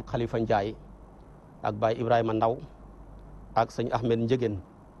maanaam Khalifa Ndiaye ak Baye Ibrahima Ndaw ak sëñ Ahmed Njëgeen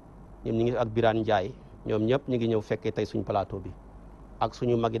ñoom ñu ngi ak Birane Ndiaye ñoom ñëpp ñu ngi ñëw fekkee tey suñ plateau bi ak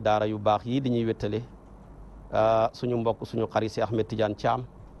suñu magi daara yu baax yii dañuy wéttale suñu mbokk suñu xarit si Ahmed Tidiane Thiam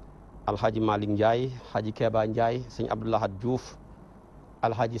alhaji Malick Ndiaye haji Keba Ndiaye sëñ Abdoulahad Diouf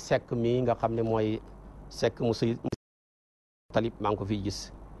alhaji Seck mi nga xam ne mooy Seck mu si talib maa ngi ko fiy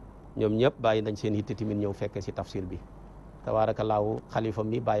gis ñoom ñëpp bàyyi nañ seen yitte tamit ñëw fekkee si tafsir bi tabaarakallaahu xalifa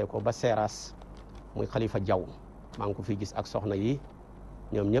mi bàyyee ko ba Seras muy xalifa Jaw maa ngi ko fi gis ak soxna yi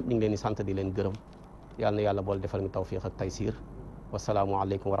ñoom ñëpp ñu ngi leen di sant di leen gërëm yal na yàlla bool defal ñu tawfiq ak taysir wasalaamu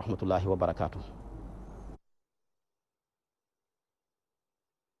aleykum wa rahmatullahi wa barakaatu.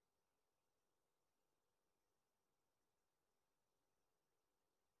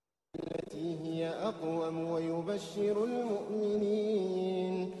 التي هي أقوم ويبشر المؤمنين